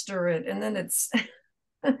after I stir it, and then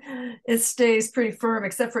it stays pretty firm,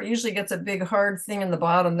 except for it usually gets a big hard thing in the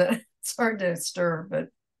bottom that it's hard to stir. But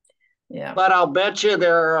yeah. But I'll bet you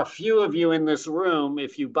there are a few of you in this room,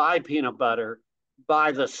 if you buy peanut butter,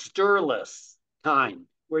 buy the stirless kind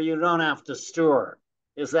where you don't have to stir.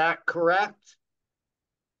 Is that correct?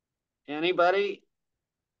 Anybody?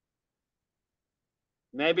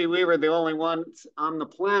 Maybe we were the only ones on the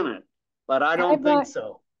planet, but I don't think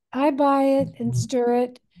so. I buy it and stir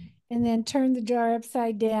it and then turn the jar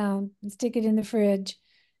upside down and stick it in the fridge.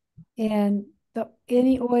 And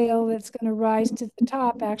any oil that's going to rise to the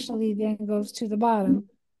top actually then goes to the bottom.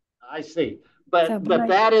 I see. But So,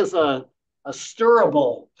 that is a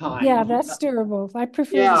stirrable kind. Yeah, that's stirrable. I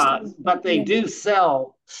prefer Yeah, but they do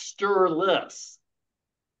sell stirless.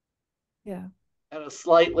 Yeah. At a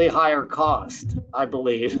slightly higher cost, I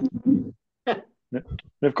believe.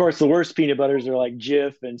 And of course, the worst peanut butters are like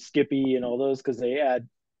Jif and Skippy and all those because they add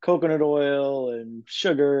coconut oil and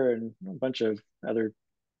sugar and a bunch of other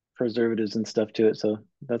preservatives and stuff to it. So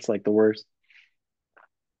that's like the worst.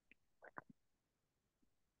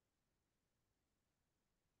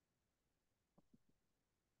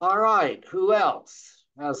 All right, who else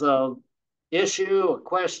has a issue, a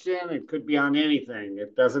question? It could be on anything.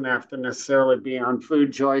 It doesn't have to necessarily be on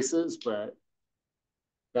food choices, but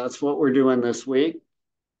that's what we're doing this week.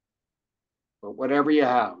 But whatever you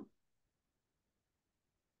have.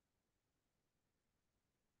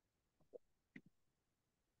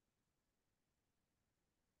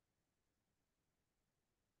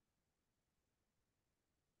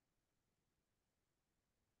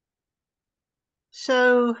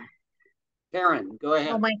 So, Karen, go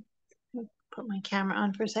ahead. Put my camera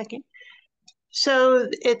on for a second. So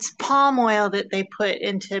it's palm oil that they put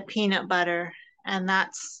into peanut butter, and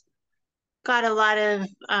that's got a lot of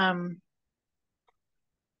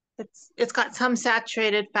it's got some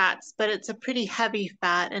saturated fats, but it's a pretty heavy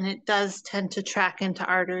fat, and it does tend to track into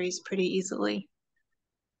arteries pretty easily.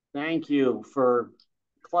 Thank you for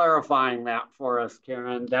clarifying that for us,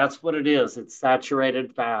 Karen. That's what it is. It's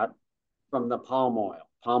saturated fat from the palm oil,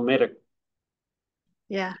 palmitic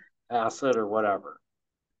Yeah. acid or whatever.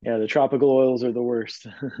 Yeah, the tropical oils are the worst.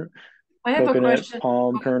 I have a Coconut, question.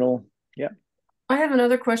 palm kernel. Yeah. I have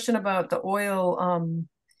another question about the oil.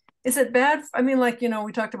 Is it bad? I mean, like,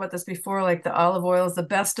 we talked about this before, like the olive oil is the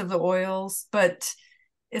best of the oils, but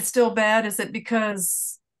it's still bad. Is it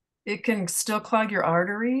because it can still clog your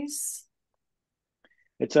arteries?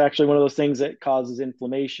 It's actually one of those things that causes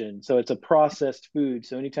inflammation. So it's a processed food.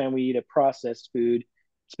 So anytime we eat a processed food,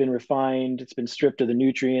 it's been refined, it's been stripped of the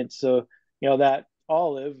nutrients. So, that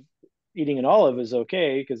olive, eating an olive is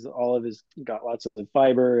okay because olive has got lots of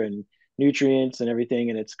fiber and nutrients and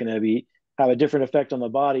everything, and it's going to have a different effect on the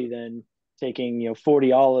body than taking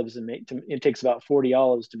 40 olives it takes about 40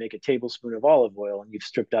 olives to make a tablespoon of olive oil, and you've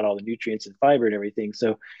stripped out all the nutrients and fiber and everything.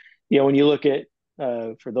 So when you look at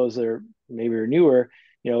for those that are maybe are newer,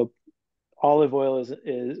 olive oil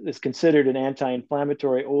is considered an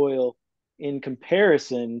anti-inflammatory oil in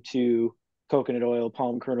comparison to coconut oil,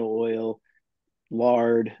 palm kernel oil,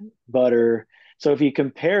 lard, butter. So if you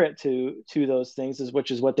compare it to those things, which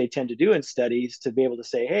is what they tend to do in studies, to be able to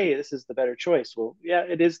say, hey, this is the better choice. Well, yeah,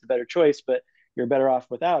 it is the better choice, but you're better off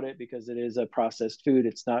without it because it is a processed food.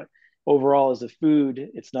 It's not overall as a food,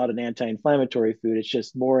 it's not an anti-inflammatory food. It's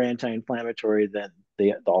just more anti-inflammatory than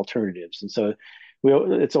the alternatives. And so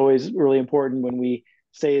it's always really important when we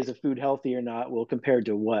say is a food healthy or not, we'll compare it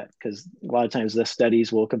to what? Because a lot of times the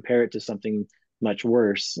studies will compare it to something much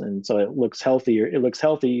worse, and so it looks healthier. It looks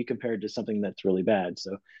healthy compared to something that's really bad.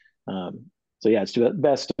 So, yeah, it's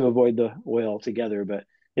best to avoid the oil altogether. But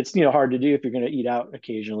it's hard to do if you're going to eat out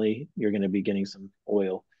occasionally. You're going to be getting some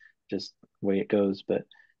oil, just the way it goes. But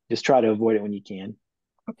just try to avoid it when you can.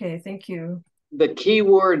 Okay, thank you. The key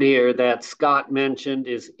word here that Scott mentioned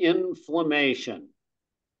is inflammation.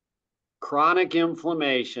 Chronic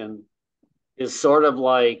inflammation is sort of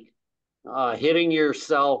like hitting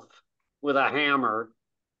yourself with a hammer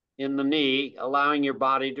in the knee, allowing your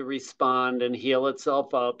body to respond and heal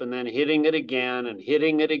itself up, and then hitting it again and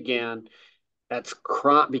hitting it again. That's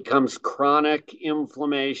becomes chronic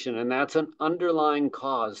inflammation, and that's an underlying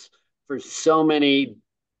cause for so many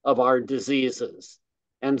of our diseases.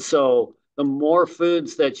 And so the more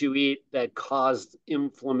foods that you eat that cause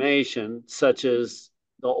inflammation, such as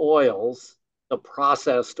the oils, the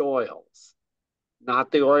processed oils,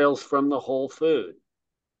 not the oils from the whole food,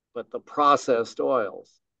 but the processed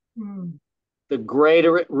oils, the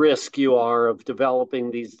greater at risk you are of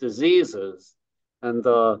developing these diseases and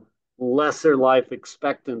the lesser life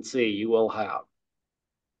expectancy you will have.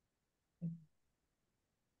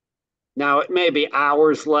 Now, it may be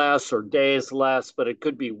hours less or days less, but it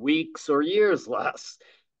could be weeks or years less,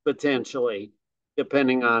 potentially,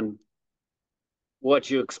 depending on what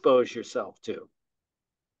you expose yourself to.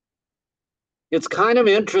 It's kind of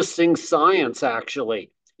interesting science,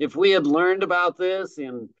 actually. If we had learned about this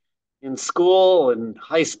in school and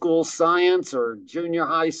high school science or junior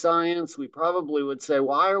high science, we probably would say,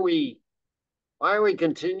 why are we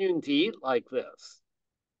continuing to eat like this?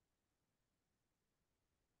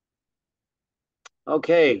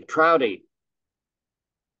 Okay, Trouty.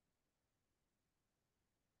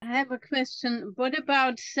 I have a question. What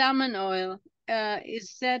about salmon oil?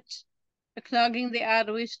 Is that clogging the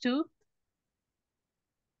arteries too?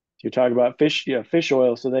 You're talking about fish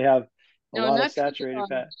oil. So they have a No, lot not of saturated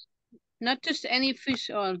fat. Not just any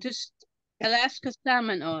fish oil, just Alaska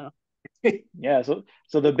salmon oil. Yeah, so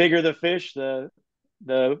the bigger the fish, the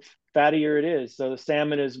fattier it is. So the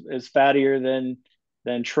salmon is fattier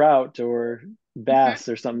than trout or bass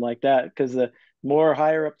or something like that, because the more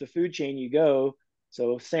higher up the food chain you go,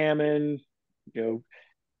 so salmon,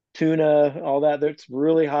 tuna, all that, that's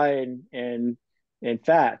really high in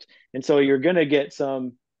fat. And so you're going to get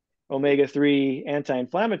some omega-3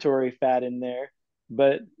 anti-inflammatory fat in there,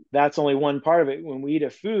 but that's only one part of it. When we eat a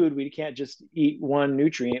food, we can't just eat one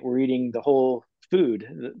nutrient. We're eating the whole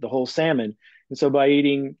food, the whole salmon. And so by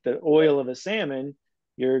eating the oil of a salmon,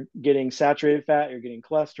 you're getting saturated fat, you're getting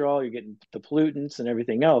cholesterol, you're getting the pollutants and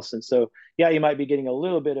everything else. And so, yeah, you might be getting a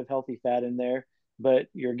little bit of healthy fat in there, but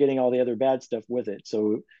you're getting all the other bad stuff with it.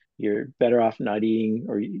 So you're better off not eating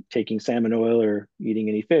or taking salmon oil or eating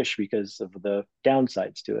any fish because of the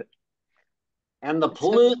downsides to it. And the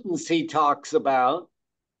pollutants he talks about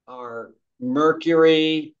are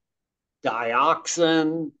mercury,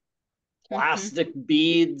 dioxin, plastic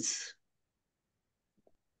beads.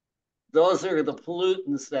 Those are the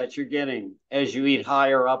pollutants that you're getting as you eat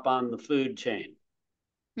higher up on the food chain.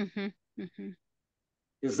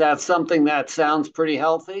 Is that something that sounds pretty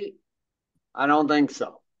healthy? I don't think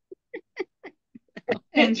so.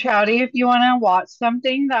 And Trouty, if you want to watch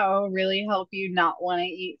something that will really help you not want to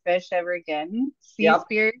eat fish ever again, Yep.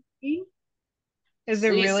 Seaspiracy is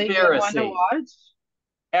a really good one to Seaspiracy. watch.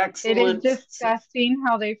 It is Excellent. disgusting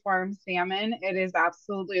how they farm salmon. It is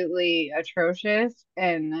absolutely atrocious.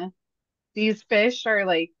 And these fish are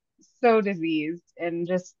like so diseased and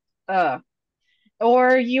just,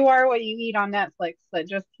 or You Are What You Eat on Netflix that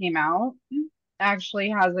just came out actually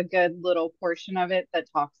has a good little portion of it that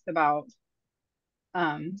talks about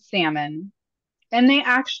salmon. And they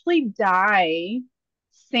actually dye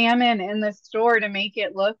salmon in the store to make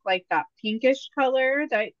it look like that pinkish color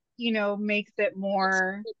that, makes it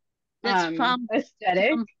more That's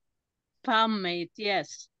aesthetic. Farm made,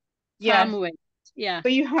 yes. Yes. Farm weight, yeah.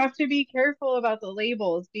 But you have to be careful about the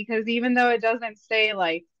labels because even though it doesn't say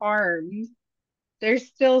like farmed, there's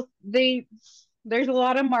still there's a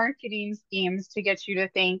lot of marketing schemes to get you to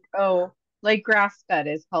think, oh, like grass fed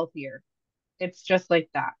is healthier. It's just like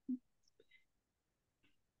that.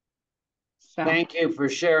 So Thank you for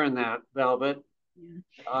sharing that, Velvet.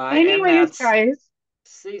 anyways, guys.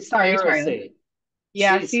 Sorry, Seaspiracy. Charlie.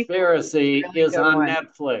 Yeah, Seaspiracy really is good on one.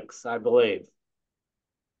 Netflix, I believe.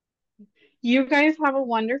 You guys have a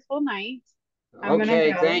wonderful night. I'm gonna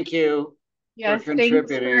Okay, go. thank you Yes, for thanks for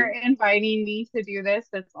contributing. inviting me to do this.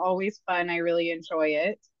 It's always fun. I really enjoy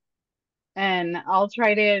it. And I'll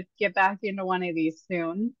try to get back into one of these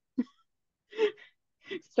soon.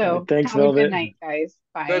 So Thanks, have a Velvet. good night, guys.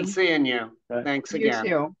 Bye. Good seeing you. Bye. Thanks You again.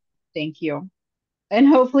 too. Thank you. And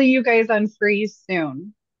hopefully you guys unfreeze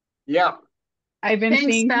soon. Yeah. I've been Thanks,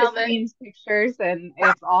 seeing Velvet. Christine's pictures and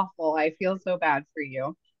it's awful. I feel so bad for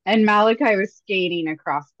you. And Malachi was skating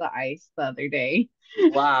across the ice the other day. I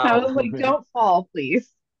Wow. was like, don't fall, please.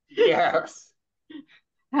 Yes.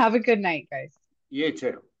 Have a good night, guys. You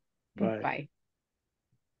too. Bye. Bye.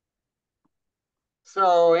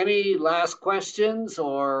 So any last questions,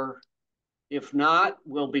 or if not,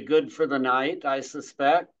 we'll be good for the night, I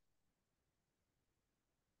suspect.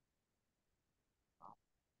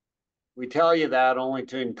 We tell you that only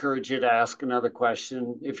to encourage you to ask another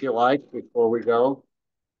question if you like before we go.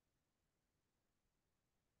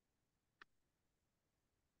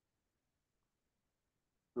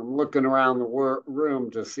 I'm looking around the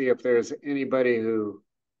room to see if there's anybody who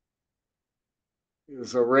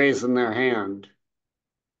is raising their hand.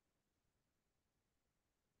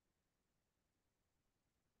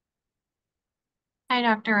 Hi,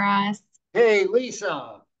 Dr. Ross. Hey,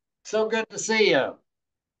 Lisa. So good to see you.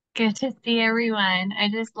 Good to see everyone. I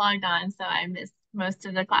just logged on, so I missed most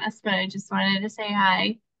of the class, but I just wanted to say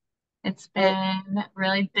hi. It's been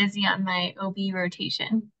really busy on my OB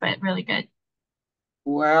rotation, but really good.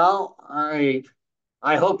 Well, I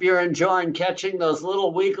hope you're enjoying catching those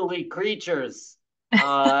little wiggly creatures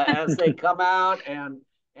as they come out,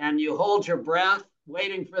 and you hold your breath,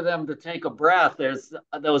 waiting for them to take a breath. There's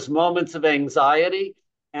those moments of anxiety,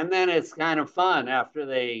 and then it's kind of fun after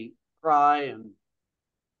they cry, and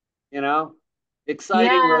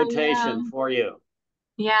exciting rotation for you.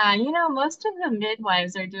 Yeah, most of the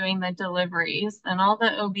midwives are doing the deliveries, and all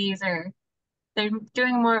the OBs they're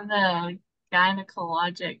doing more of the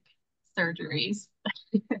gynecologic surgeries.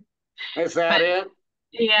 Is that it?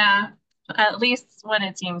 Yeah, at least what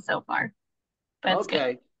it seems so far. But it's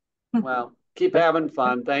Okay. Well, keep having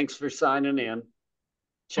fun. Thanks for signing in,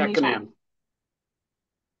 checking Anytime. in.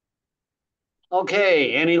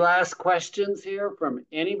 Okay, any last questions here from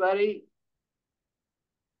anybody?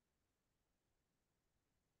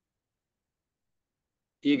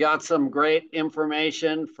 You got some great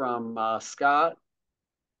information from Scott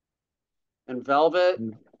and Velvet,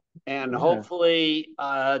 and hopefully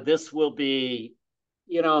this will be,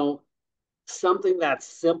 something that's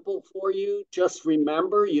simple for you. Just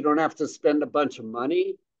remember, you don't have to spend a bunch of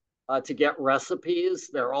money to get recipes.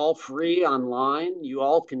 They're all free online. You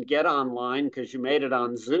all can get online because you made it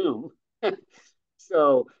on Zoom.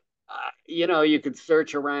 So, you could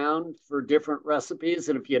search around for different recipes.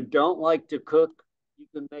 And if you don't like to cook, you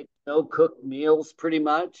can make no-cook meals pretty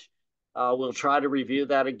much. We'll try to review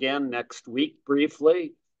that again next week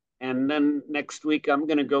briefly. And then next week, I'm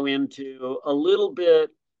going to go into a little bit,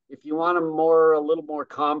 if you want a little more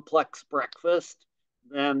complex breakfast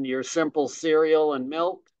than your simple cereal and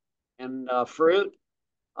milk and fruit.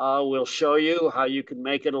 We'll show you how you can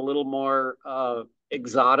make it a little more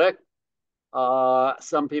exotic.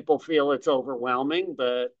 Some people feel it's overwhelming,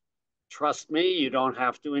 but trust me, you don't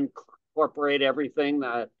have to incorporate everything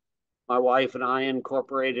that my wife and I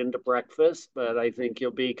incorporate into breakfast, but I think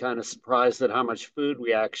you'll be kind of surprised at how much food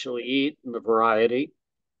we actually eat and the variety.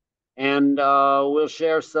 And we'll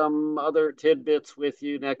share some other tidbits with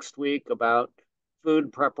you next week about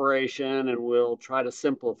food preparation, and we'll try to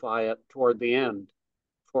simplify it toward the end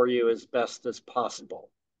for you as best as possible.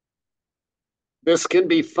 This can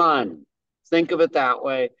be fun. Think of it that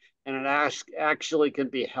way. And it actually can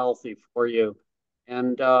be healthy for you.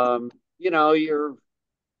 And, you know,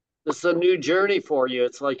 this is a new journey for you.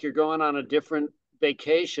 It's like you're going on a different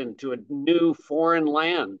vacation to a new foreign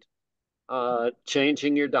land,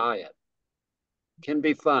 changing your diet. Can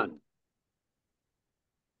be fun.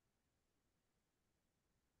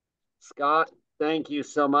 Scott, thank you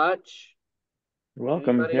so much. You're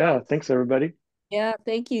welcome. Anybody Yeah, else? thanks everybody. Yeah,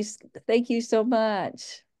 thank you. Thank you so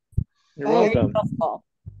much. You're Very welcome. helpful.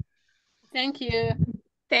 Thank you.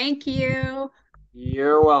 Thank you.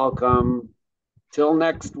 You're welcome. Till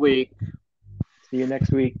next week. See you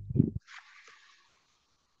next week.